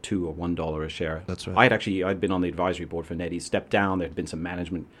dropped about $2 or $1 a share. That's right. I'd been on the advisory board for NetEase, stepped down. There had been some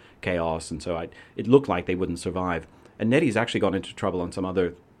management chaos, and so it looked like they wouldn't survive. And NetEase actually got into trouble on some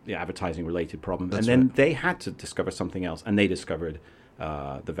other advertising-related problem, That's and then right. they had to discover something else, and they discovered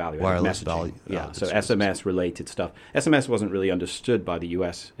the value Wireless messaging. value, So services. SMS-related stuff. SMS wasn't really understood by the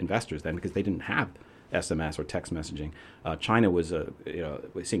U.S. investors then because they didn't have SMS or text messaging. China was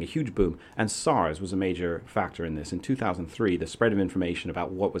seeing a huge boom, and SARS was a major factor in this. In 2003, the spread of information about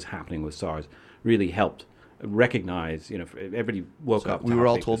what was happening with SARS really helped recognize, everybody woke up. We to were how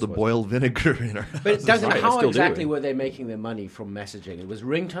all big told to this was. boil vinegar in our But it doesn't. Right, they How still do. exactly were they making their money from messaging? It was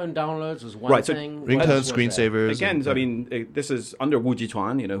ringtone downloads was one Right, so thing. What ringtone else was there? screensavers. Again, and- I mean, this is under Wu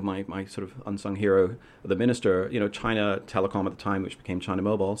Jituan, my sort of unsung hero, the minister. China Telecom at the time, which became China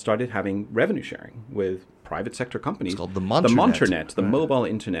Mobile, started having revenue sharing with private sector companies. It's called the The Monternet. Monternet, the Right. mobile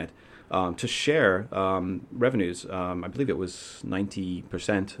internet, to share revenues. I believe it was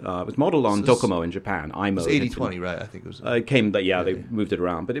 90%. It was modeled on This is- Docomo in Japan. IMO. It was 80-20, right? I think it was. It came that they moved it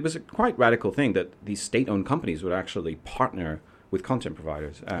around, but it was a quite radical thing that these state-owned companies would actually partner with content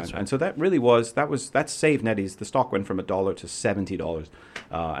providers, and so that really that saved NetEase. The stock went from $1 to $70,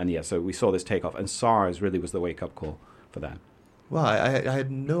 so we saw this take off, and SARS really was the wake-up call for that. Well, I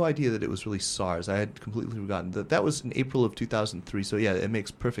had no idea that it was really SARS. I had completely forgotten that was in April of 2003. So yeah, it makes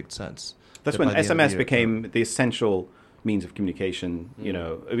perfect sense. That's that when by the end of the SMS year- became the essential means of communication. I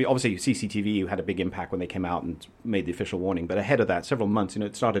mean, obviously CCTV had a big impact when they came out and made the official warning. But ahead of that, several months,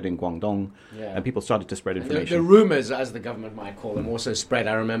 it started in Guangdong, Yeah. and people started to spread And information. the rumors, as the government might call them, also spread.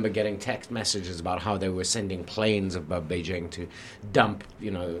 I remember getting text messages about how they were sending planes above Beijing to dump,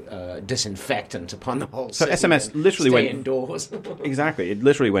 disinfectant upon the whole So city SMS and literally stay went- indoors. Exactly, it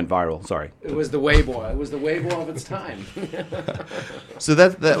literally went viral. Sorry. It was the Weibo. It was the Weibo of its time. So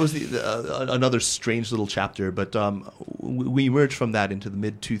that was another strange little chapter. But we emerged from that into the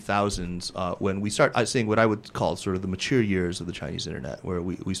mid 2000s when we start seeing what I would call sort of the mature years of the Chinese internet, where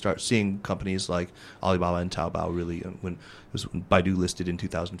we start seeing companies like Alibaba and Taobao really when it was when Baidu listed in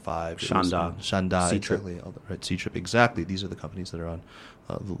 2005. Shanda. Shanda, Ctrip. exactly. Right, Ctrip, exactly. These are the companies that are on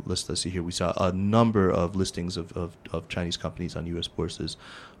the list I see here. We saw a number of listings of Chinese companies on U.S. bourses.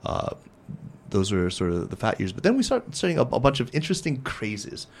 Those were sort of the fat years. But then we started seeing a bunch of interesting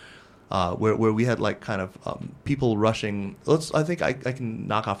crazes. Where we had like kind of people rushing. I think I can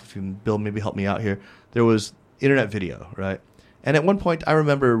knock off a few. Bill, maybe help me out here. There was internet video, right? And at one point, I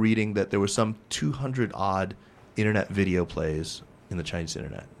remember reading that there was some 200 odd internet video plays in the Chinese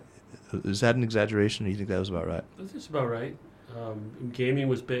internet. Is that an exaggeration, or do you think that was about right? That's just about right. Gaming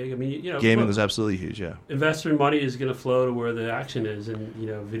was big. I mean, Gaming was absolutely huge, yeah. Investor money is going to flow to where the action is, and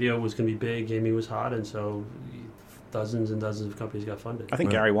video was going to be big. Gaming was hot, and so dozens and dozens of companies got funded. I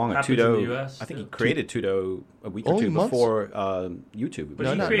think Gary Wong at Happens in Tudo. the US, I think yeah. he created Tudo a week or Only two months? before YouTube. But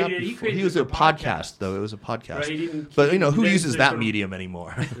No, he not created before. it He was for a podcast, though. It was a podcast. Right, he didn't- But he who didn't uses say that sort of- medium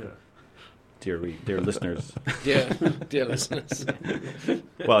anymore? Yeah. Dear listeners. Dear listeners.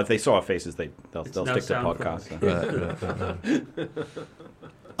 Well, if they saw our faces, they'll It's stick now to sound podcasts.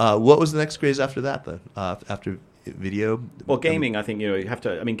 Right. What was the next craze after that, then? After video? Well, gaming, I think, you have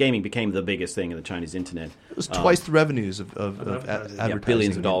to... I mean, gaming became the biggest thing in the Chinese internet. It was twice the revenues of advertising. advertising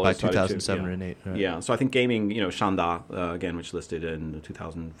billions of dollars by started 2007 to- or 8. Right? Yeah, so I think gaming, Shanda, again, which listed in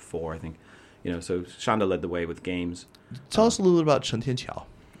 2004, I think. So Shanda led the way with games. Tell us a little bit about Chen Tianqiao.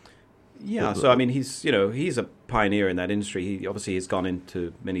 Yeah, so I mean, he's a pioneer in that industry. He obviously has gone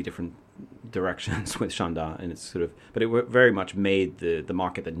into many different directions with Shanda, and it's but it very much made the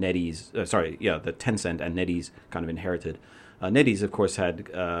market that NetEase, the Tencent and NetEase kind of inherited. NetEase, of course, had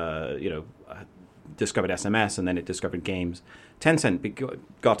discovered SMS, and then it discovered games. Tencent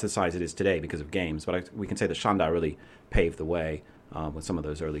got to the size it is today because of games, but we can say that Shanda really paved the way with some of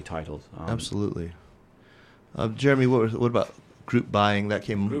those early titles. Absolutely. Jeremy, what about group buying? That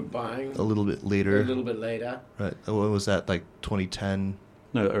came Group buying. a little bit later. A little bit later. Right. What was that, like 2010,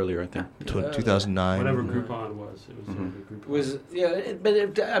 No, earlier, I think. 2009? Whatever Groupon was, it was Groupon.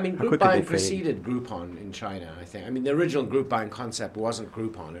 quickly group they buying fade. preceded Groupon in China, I think. I mean, the original group buying concept wasn't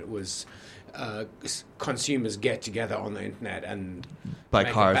Groupon. It was consumers get together on the internet and Buy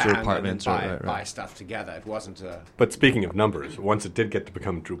make a cars or band and apartments then or buy, right. buy stuff together. It wasn't a... But speaking of numbers, once it did get to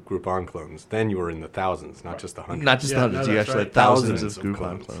become Groupon clones, then you were in the thousands, not just the hundreds. Not just Yeah, hundreds, no, you that's actually had right. thousands Thousands of of Groupon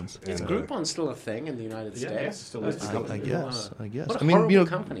clones. clones. Is And, Groupon still a thing in the United Yeah, States? yeah, still is. I guess. What a I mean, horrible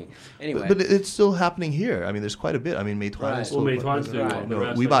company. Anyway. But it's still happening here. I mean, there's quite a bit. I mean, Meituan Right. is still... Well, Meituan's doing Right. well. The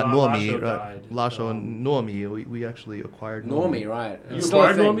rest we of bought Nuomi, Lasho right? died. Lasho and Nuomi. We actually acquired Normie, right. You It's still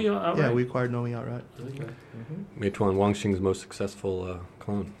a acquired thing. Normie outright? Yeah, we acquired Nuomi outright. Okay. Meituan Wangxing's most successful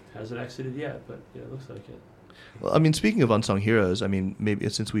clone. Hasn't exited yet, but yeah, it looks like it. Well, I mean, speaking of unsung heroes, I mean, maybe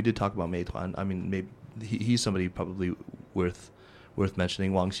since we did talk about Meituan, I mean, maybe he's somebody probably worth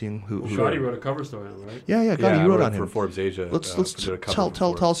mentioning. Wang Xing, who Shadi wrote a cover story on him, right? yeah, Yeah, God, I you wrote wrote on for him. Forbes Asia. Let's did a cover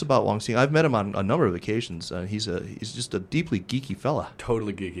tell for us about Wang Xing. I've met him on a number of occasions. He's just a deeply geeky fella.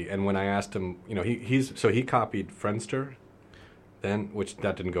 Totally geeky. And when I asked him, he copied Friendster, then which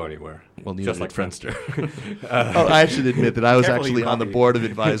that didn't go anywhere. Well, neither just did like Friendster. I should admit that I was Careful, actually he on the copied. board of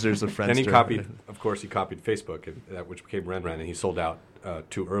advisors of Friendster. Then he copied, of course, Facebook, which became Renren, and he sold out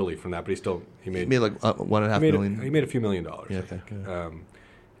too early from that. But he made He made like $1.5 million. He made a few $1 million. Yeah, I okay. think.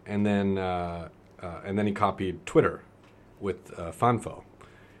 And then he copied Twitter with Fanfo,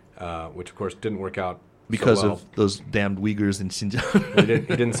 which of course didn't work out Because so well. of those damned Uyghurs in Xinjiang.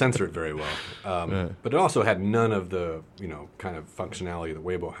 He didn't censor it very well. Right. But it also had none of the kind of functionality that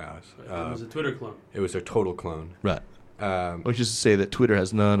Weibo has. It was a Twitter clone. It was a total clone. Right. Which is to say that Twitter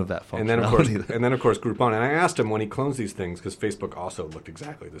has none of that functionality. And then of course Groupon. And I asked him when he clones these things because Facebook also looked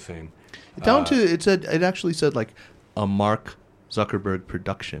exactly the same. Down to it actually said like a Mark Zuckerberg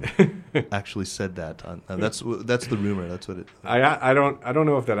production. Actually said that. That's the rumor. That's what it. I don't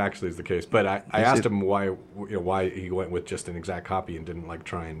know if that actually is the case, but I asked it- him why he went with just an exact copy and didn't like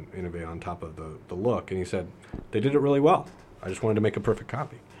try and innovate on top of the look, and he said they did it really well. I just wanted to make a perfect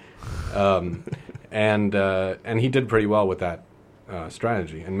copy, and he did pretty well with that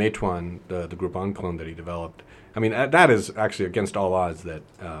strategy. And Meituan, the Groupon clone that he developed, I mean that is actually against all odds that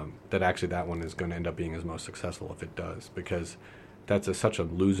actually that one is going to end up being his most successful if it does, because that's such a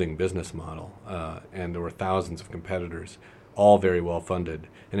losing business model, and there were thousands of competitors, all very well funded,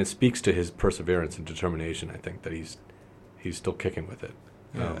 and it speaks to his perseverance and determination. I think that he's still kicking with it.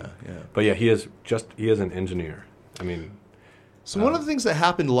 Yeah. But yeah, he is an engineer. I mean, So one of the things that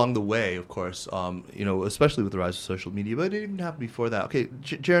happened along the way, of course, especially with the rise of social media, but it didn't happen before that. Okay,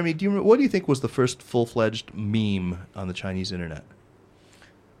 Jeremy, what do you think was the first full-fledged meme on the Chinese internet?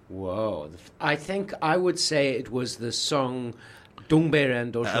 Whoa. I think I would say it was the song 东北人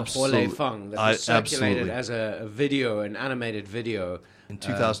都是活雷锋 that was circulated absolutely. as a video, an animated video. In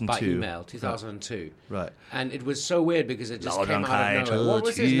 2002. By email, 2002. Right. And it was so weird because it just came out of nowhere. What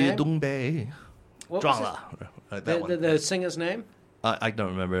was his name? 东北 What was撞了 Right, that one. the singer's name? I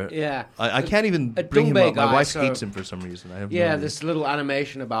don't remember. Yeah. I can't even a bring him Dongbei up. My guy, wife so- hates him for some reason. I have no Yeah, idea. this little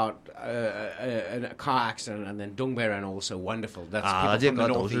animation about a car accident, and then Dongbei are also wonderful. That's people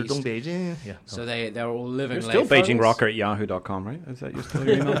from the 都是东 northeast. 北人. Yeah. So they're all living. You're still life. Beijing Rocker at yahoo.com, right? Is that your still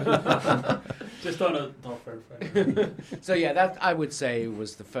your email? Just on a friend. So yeah, that I would say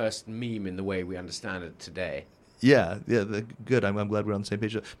was the first meme in the way we understand it today. Yeah, good. I'm glad we're on the same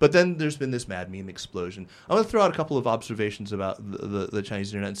page. But then there's been this mad meme explosion. I'm going to throw out a couple of observations about the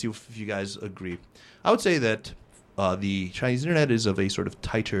Chinese internet and see if you guys agree. I would say that the Chinese internet is of a sort of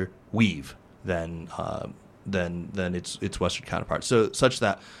tighter weave than its Western counterpart. So such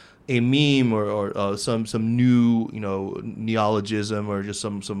that a meme or some new neologism or just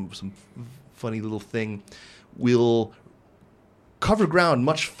some funny little thing will cover ground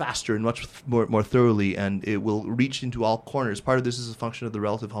much faster and much more thoroughly, and it will reach into all corners. Part of this is a function of the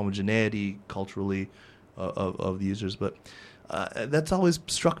relative homogeneity culturally of the users, but that's always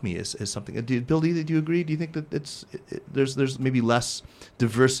struck me as something. Bill, do you agree? Do you think that there's maybe less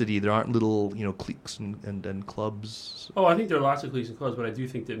diversity? There aren't little cliques and clubs. Oh, I think there are lots of cliques and clubs, but I do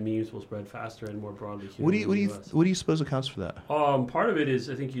think that memes will spread faster and more broadly here. What do in the you US. what do you suppose accounts for that? Part of it is,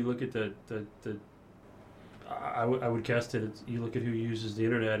 I think you look at the I would guess that you look at who uses the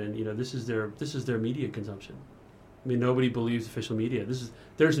internet, and this is their media consumption. I mean, nobody believes official media.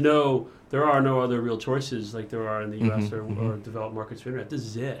 There are no other real choices like there are in the U.S. or developed markets for internet. This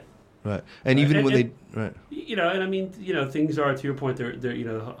is it. Right, and even when they right. And I mean, things are, to your point,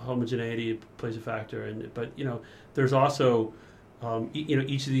 they're homogeneity plays a factor, but there's also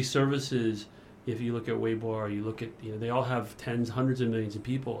each of these services. If you look at Weibo, you look at they all have hundreds of millions of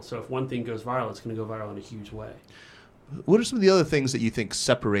people. So if one thing goes viral, it's going to go viral in a huge way. What are some of the other things that you think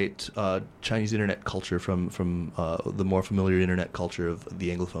separate Chinese internet culture from the more familiar internet culture of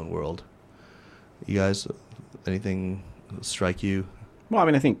the Anglophone world? You guys, anything strike you? Well, I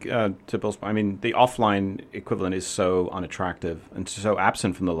mean, I think to Bill's point, I mean, the offline equivalent is so unattractive and so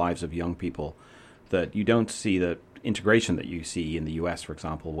absent from the lives of young people that you don't see the integration that you see in the U.S., for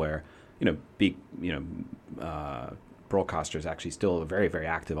example, where big broadcasters actually still are very, very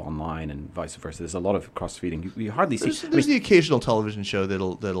active online and vice versa. There's a lot of cross-feeding. You hardly see. There's the occasional television show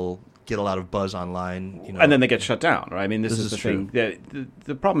that'll get a lot of buzz online, and then they get shut down, right? I mean, this is the true. thing.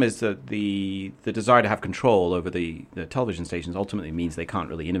 The problem is that the desire to have control over the television stations ultimately means they can't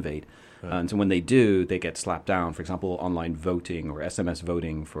really innovate. Right. And so when they do, they get slapped down. For example, online voting or SMS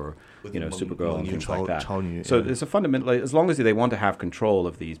voting for Supergirl and things like that. So there's a fundamental. As long as they want to have control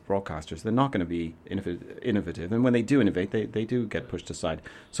of these broadcasters, they're not going to be innovative. And when they do innovate, they do get pushed aside.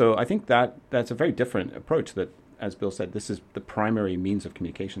 So I think that's a very different approach. That, as Bill said, this is the primary means of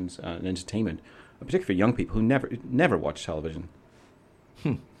communications and entertainment, particularly for young people who never watch television.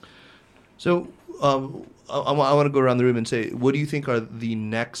 So I want to go around the room and say, what do you think are the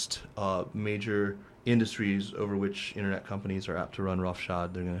next major industries over which internet companies are apt to run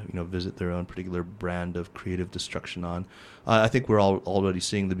roughshod? They're going to visit their own particular brand of creative destruction on. I think we're already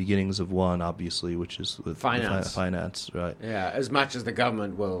seeing the beginnings of one, obviously, which is with finance, right? Yeah, as much as the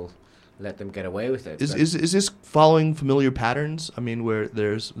government will let them get away with it. Is this following familiar patterns? I mean, where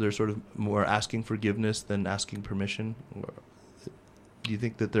they're sort of more asking forgiveness than asking permission? Or do you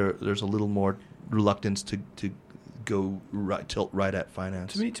think that there's a little more reluctance to go tilt right at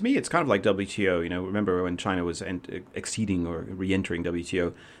finance? To me, it's kind of like WTO. Remember when China was exceeding or re-entering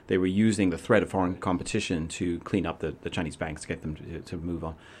WTO, they were using the threat of foreign competition to clean up the Chinese banks, to get them to move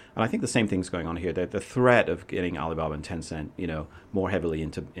on. And I think the same thing's going on here. The threat of getting Alibaba and Tencent, more heavily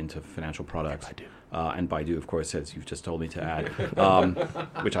into financial products. And Baidu, of course, as you've just told me to add,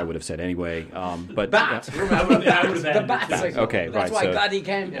 which I would have said anyway. But Bat! Remember the bat signal. Okay, That's right. why Buddy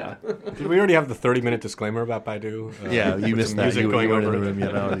came. Yeah. Did we already have the 30-minute disclaimer about Baidu? Yeah, you missed that. Music You going weren't in over the it. room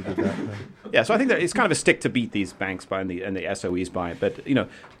yet. I already did that. Yeah, so I think that it's kind of a stick to beat these banks by and the SOEs by. But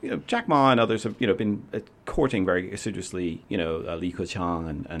Jack Ma and others have been courting very assiduously Li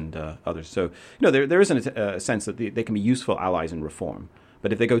Keqiang and others. So there is a sense that they can be useful allies in reform.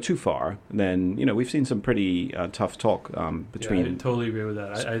 But if they go too far, then we've seen some pretty tough talk between. Yeah, I totally agree with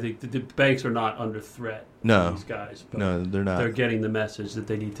that. I think the banks are not under threat. No, these guys. But no, they're not. They're getting the message that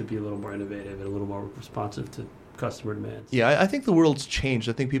they need to be a little more innovative and a little more responsive to customer demands. Yeah, I think the world's changed.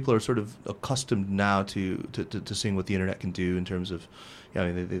 I think people are sort of accustomed now to seeing what the internet can do in terms of,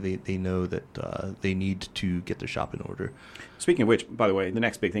 they know that they need to get their shop in order. Speaking of which, by the way, the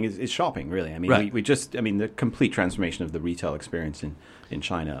next big thing is shopping, really. I mean, right. the complete transformation of the retail experience in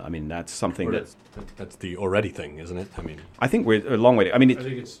China. I mean, that's something that's the already thing, isn't it? I mean, I think we're a long way. I think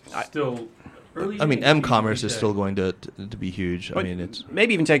it's still Early I mean, innings, M-commerce you is say. still going to be huge. I But mean, it's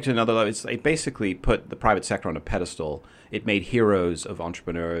maybe even take it to another level. It basically put the private sector on a pedestal. It made heroes of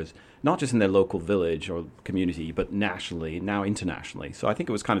entrepreneurs, not just in their local village or community, but nationally, now internationally. So I think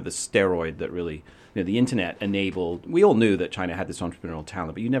it was kind of the steroid that really, the internet enabled. We all knew that China had this entrepreneurial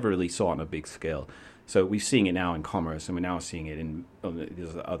talent, but you never really saw it on a big scale. So we're seeing it now in commerce, and we're now seeing it in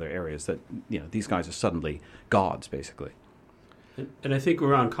these other areas that, these guys are suddenly gods, basically. And I think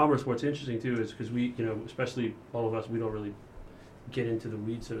around commerce, what's interesting too is because we, especially all of us, we don't really get into the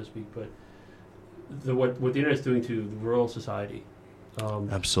weeds, so to speak. But what the internet's doing to the rural society,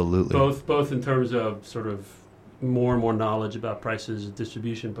 absolutely both in terms of sort of more and more knowledge about prices and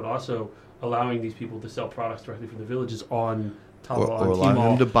distribution, but also allowing these people to sell products directly from the villages on Taobao, or on allowing Tmall,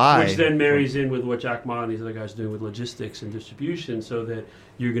 them to buy. which then marries in with what Jack Ma and these other guys are doing with logistics and distribution, so that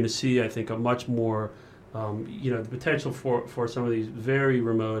you're going to see, I think, a much more the potential for some of these very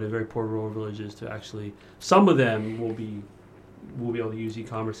remote and very poor rural villages to actually, some of them will be able to use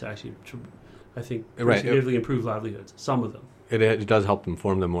e-commerce to actually, I think, significantly improve livelihoods. Some of them. It does help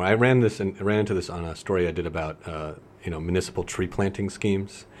inform them more. I ran into this on a story I did about municipal tree planting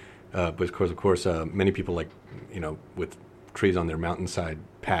schemes, but of course, many people with trees on their mountainside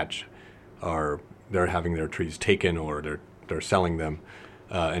patch they're having their trees taken or they're selling them.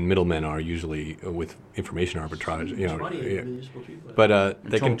 And middlemen are usually with information arbitrage, But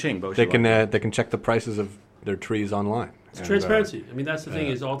they can check the prices of their trees online. It's transparency. I mean, that's the thing.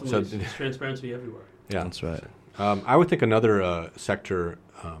 Is ultimately it's transparency everywhere. Yeah, that's right. I would think another sector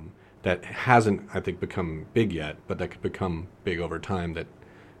that hasn't, I think, become big yet, but that could become big over time that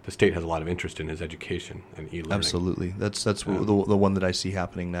the state has a lot of interest in is education and e-learning. Absolutely, that's the one that I see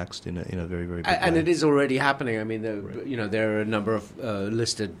happening next in a very very big and way. it is already happening. I mean, there are a number of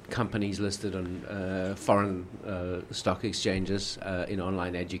listed companies listed on foreign stock exchanges in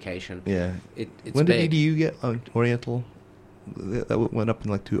online education. Yeah, it's when big. did EDU get Oriental? That went up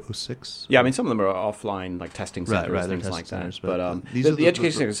in like 2006. Yeah, I mean, some of them are offline, like testing centers, things like that. But the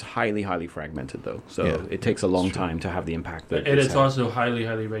education sector is highly, highly fragmented, though. So it takes a long time to have the impact that and it's also highly,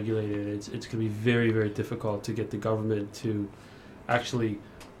 highly regulated. It's going to be very, very difficult to get the government to actually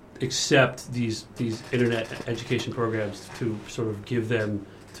accept these internet education programs to sort of give them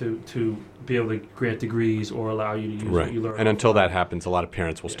to be able to grant degrees or allow you to use what you learn. And until that happens, a lot of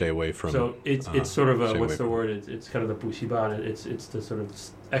parents will stay away from. So it's sort of a, what's the word? It's kind of the bushiban. It's the sort of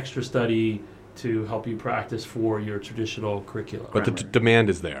extra study to help you practice for your traditional curriculum. But the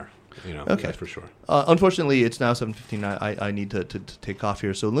demand is there. Okay. That's for sure. Unfortunately, it's now 7:59. I need to take off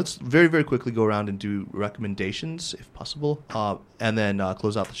here. So let's very, very quickly go around and do recommendations, if possible, and then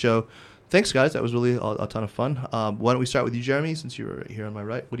close out the show. Thanks, guys. That was really a ton of fun. Why don't we start with you, Jeremy, since you're here on my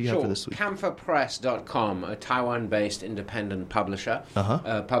right? What do you have for this week? Camphorpress.com, a Taiwan-based independent publisher,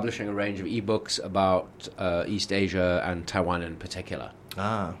 publishing a range of ebooks about East Asia and Taiwan in particular.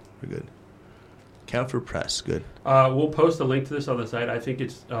 Very good. Camphor Press, good. We'll post a link to this on the site. I think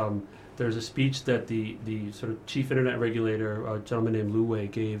it's there's a speech that the sort of chief internet regulator, a gentleman named Lu Wei,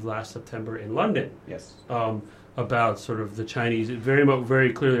 gave last September in London. Yes. About sort of the Chinese, it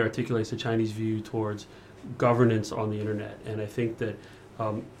very clearly articulates the Chinese view towards governance on the internet, and I think that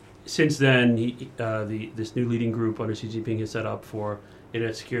since then, this new leading group under Xi Jinping has set up for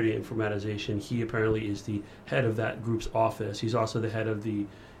internet security and informatization. He apparently is the head of that group's office. He's also the head of the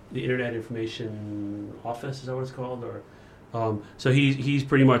Internet Information Office. Is that what it's called? Or so he's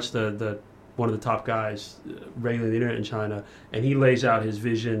pretty much the one of the top guys regulating the internet in China, and he lays out his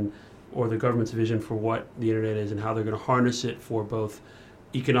vision, or the government's vision, for what the internet is and how they're going to harness it for both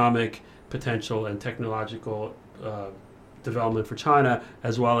economic potential and technological development for China,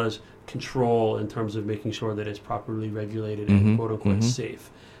 as well as control in terms of making sure that it's properly regulated and quote-unquote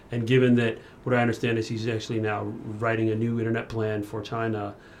safe. And given that what I understand is he's actually now writing a new internet plan for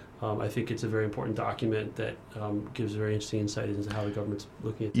China, I think it's a very important document that gives very interesting insight into how the government's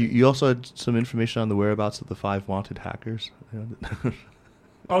looking at it. You also had some information on the whereabouts of the 5 wanted hackers.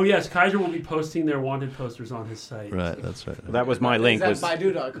 Oh, yes. Kaiser will be posting their wanted posters on his site. Right, that's right. That was my link. Is that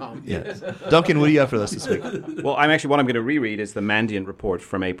Baidu.com? Yeah. Duncan, what do you have for us this week? Well, what I'm going to reread is the Mandiant report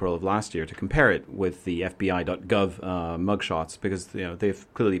from April of last year to compare it with the FBI.gov mugshots, because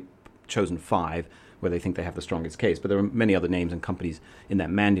they've clearly chosen 5 where they think they have the strongest case. But there are many other names and companies in that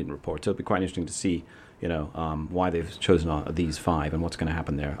Mandiant report, so it'll be quite interesting to see why they've chosen these 5 and what's going to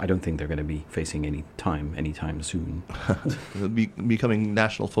happen there. I don't think they're going to be facing any time anytime soon. They'll be becoming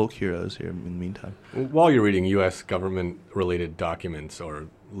national folk heroes here in the meantime. While you're reading U.S. government-related documents or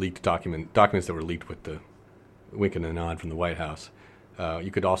leaked documents that were leaked with the wink and a nod from the White House,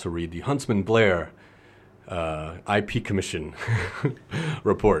 you could also read the Huntsman Blair IP Commission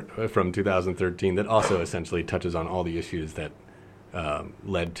report from 2013 that also essentially touches on all the issues that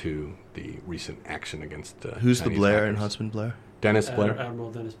led to the recent action against Who's Chinese the Blair hackers. and Huntsman Blair? Dennis Blair.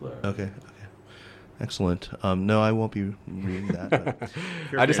 Admiral Dennis Blair. Okay. Excellent. No, I won't be reading that. But.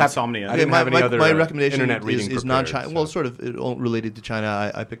 I just have insomnia. I didn't have any other my recommendation internet reading is prepared, non-China. so. Well, sort of related to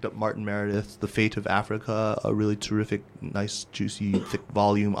China. I picked up Martin Meredith's *The Fate of Africa*, a really terrific, nice, juicy, thick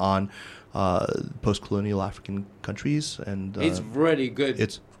volume on post-colonial African countries, and It's really good.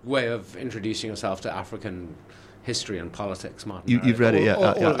 it's- way of introducing yourself to African history and politics, Martin. You've read it, yeah. All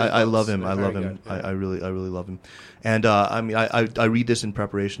of his I love books him. are I very love him. good, yeah. I really love him. And I mean, I read this in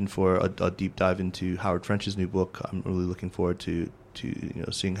preparation for a deep dive into Howard French's new book. I'm really looking forward to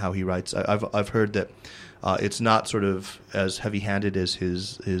seeing how he writes. I've heard that it's not sort of as heavy-handed as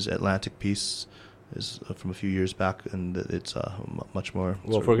his Atlantic piece is from a few years back, and that it's much more.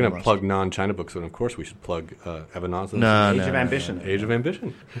 Well, if we're going to plug non-China books, then of course we should plug Evan Oslin's Age of Ambition. Age of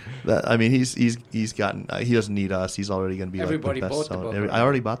Ambition. I mean, he's gotten. He doesn't need us. He's already going to be Everybody like the bought the bestseller. book, right? I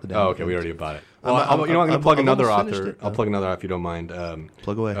already bought the damn Oh, book. okay, we already bought it. I'm- Well, I'm going to I'm plug another almost finished author. it. I'll plug another author if you don't mind.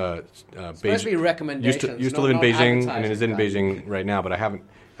 Plug away. Supposed to be recommendations. Used to not- live in not Beijing and advertising, is in guys. Beijing right now, but I haven't.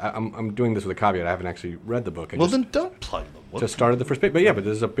 I'm doing this with a caveat. I haven't actually read the book. I Well, just, then don't plug the book. just started the first page. But yeah, but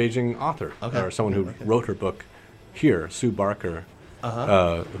this is a Beijing author or someone who wrote her book here, Sue Barker,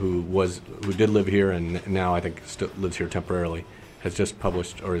 who did live here and now I think still lives here temporarily, has just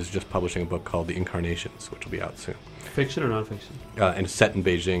published or is just publishing a book called The Incarnations, which will be out soon, Fiction or nonfiction? and it's set in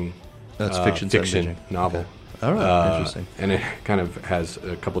Beijing. That's fiction. set in Beijing. novel. Okay. All right, interesting. And it kind of has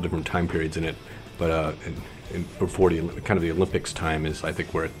a couple different time periods in it, but before the kind of the Olympics time is I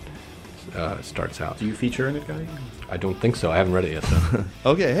think where it starts out. Do you feature in it, guy? I don't think so. I haven't read it yet, though.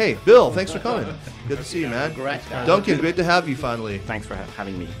 Okay, hey, Bill, thanks for coming. Good to see you, man. Great. Duncan, great to have you finally. Thanks for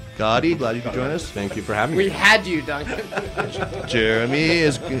having me. Gotti, glad you could join us. Thank you for having We me. had you, Duncan. Jeremy,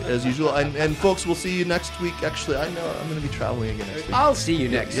 as usual. And folks, we'll see you next week. Actually, I know I'm going to be traveling again next week. I'll see you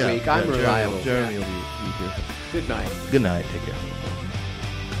next week. I'm Jeremy- reliable. Jeremy will be here. Good night. Good night. Take care.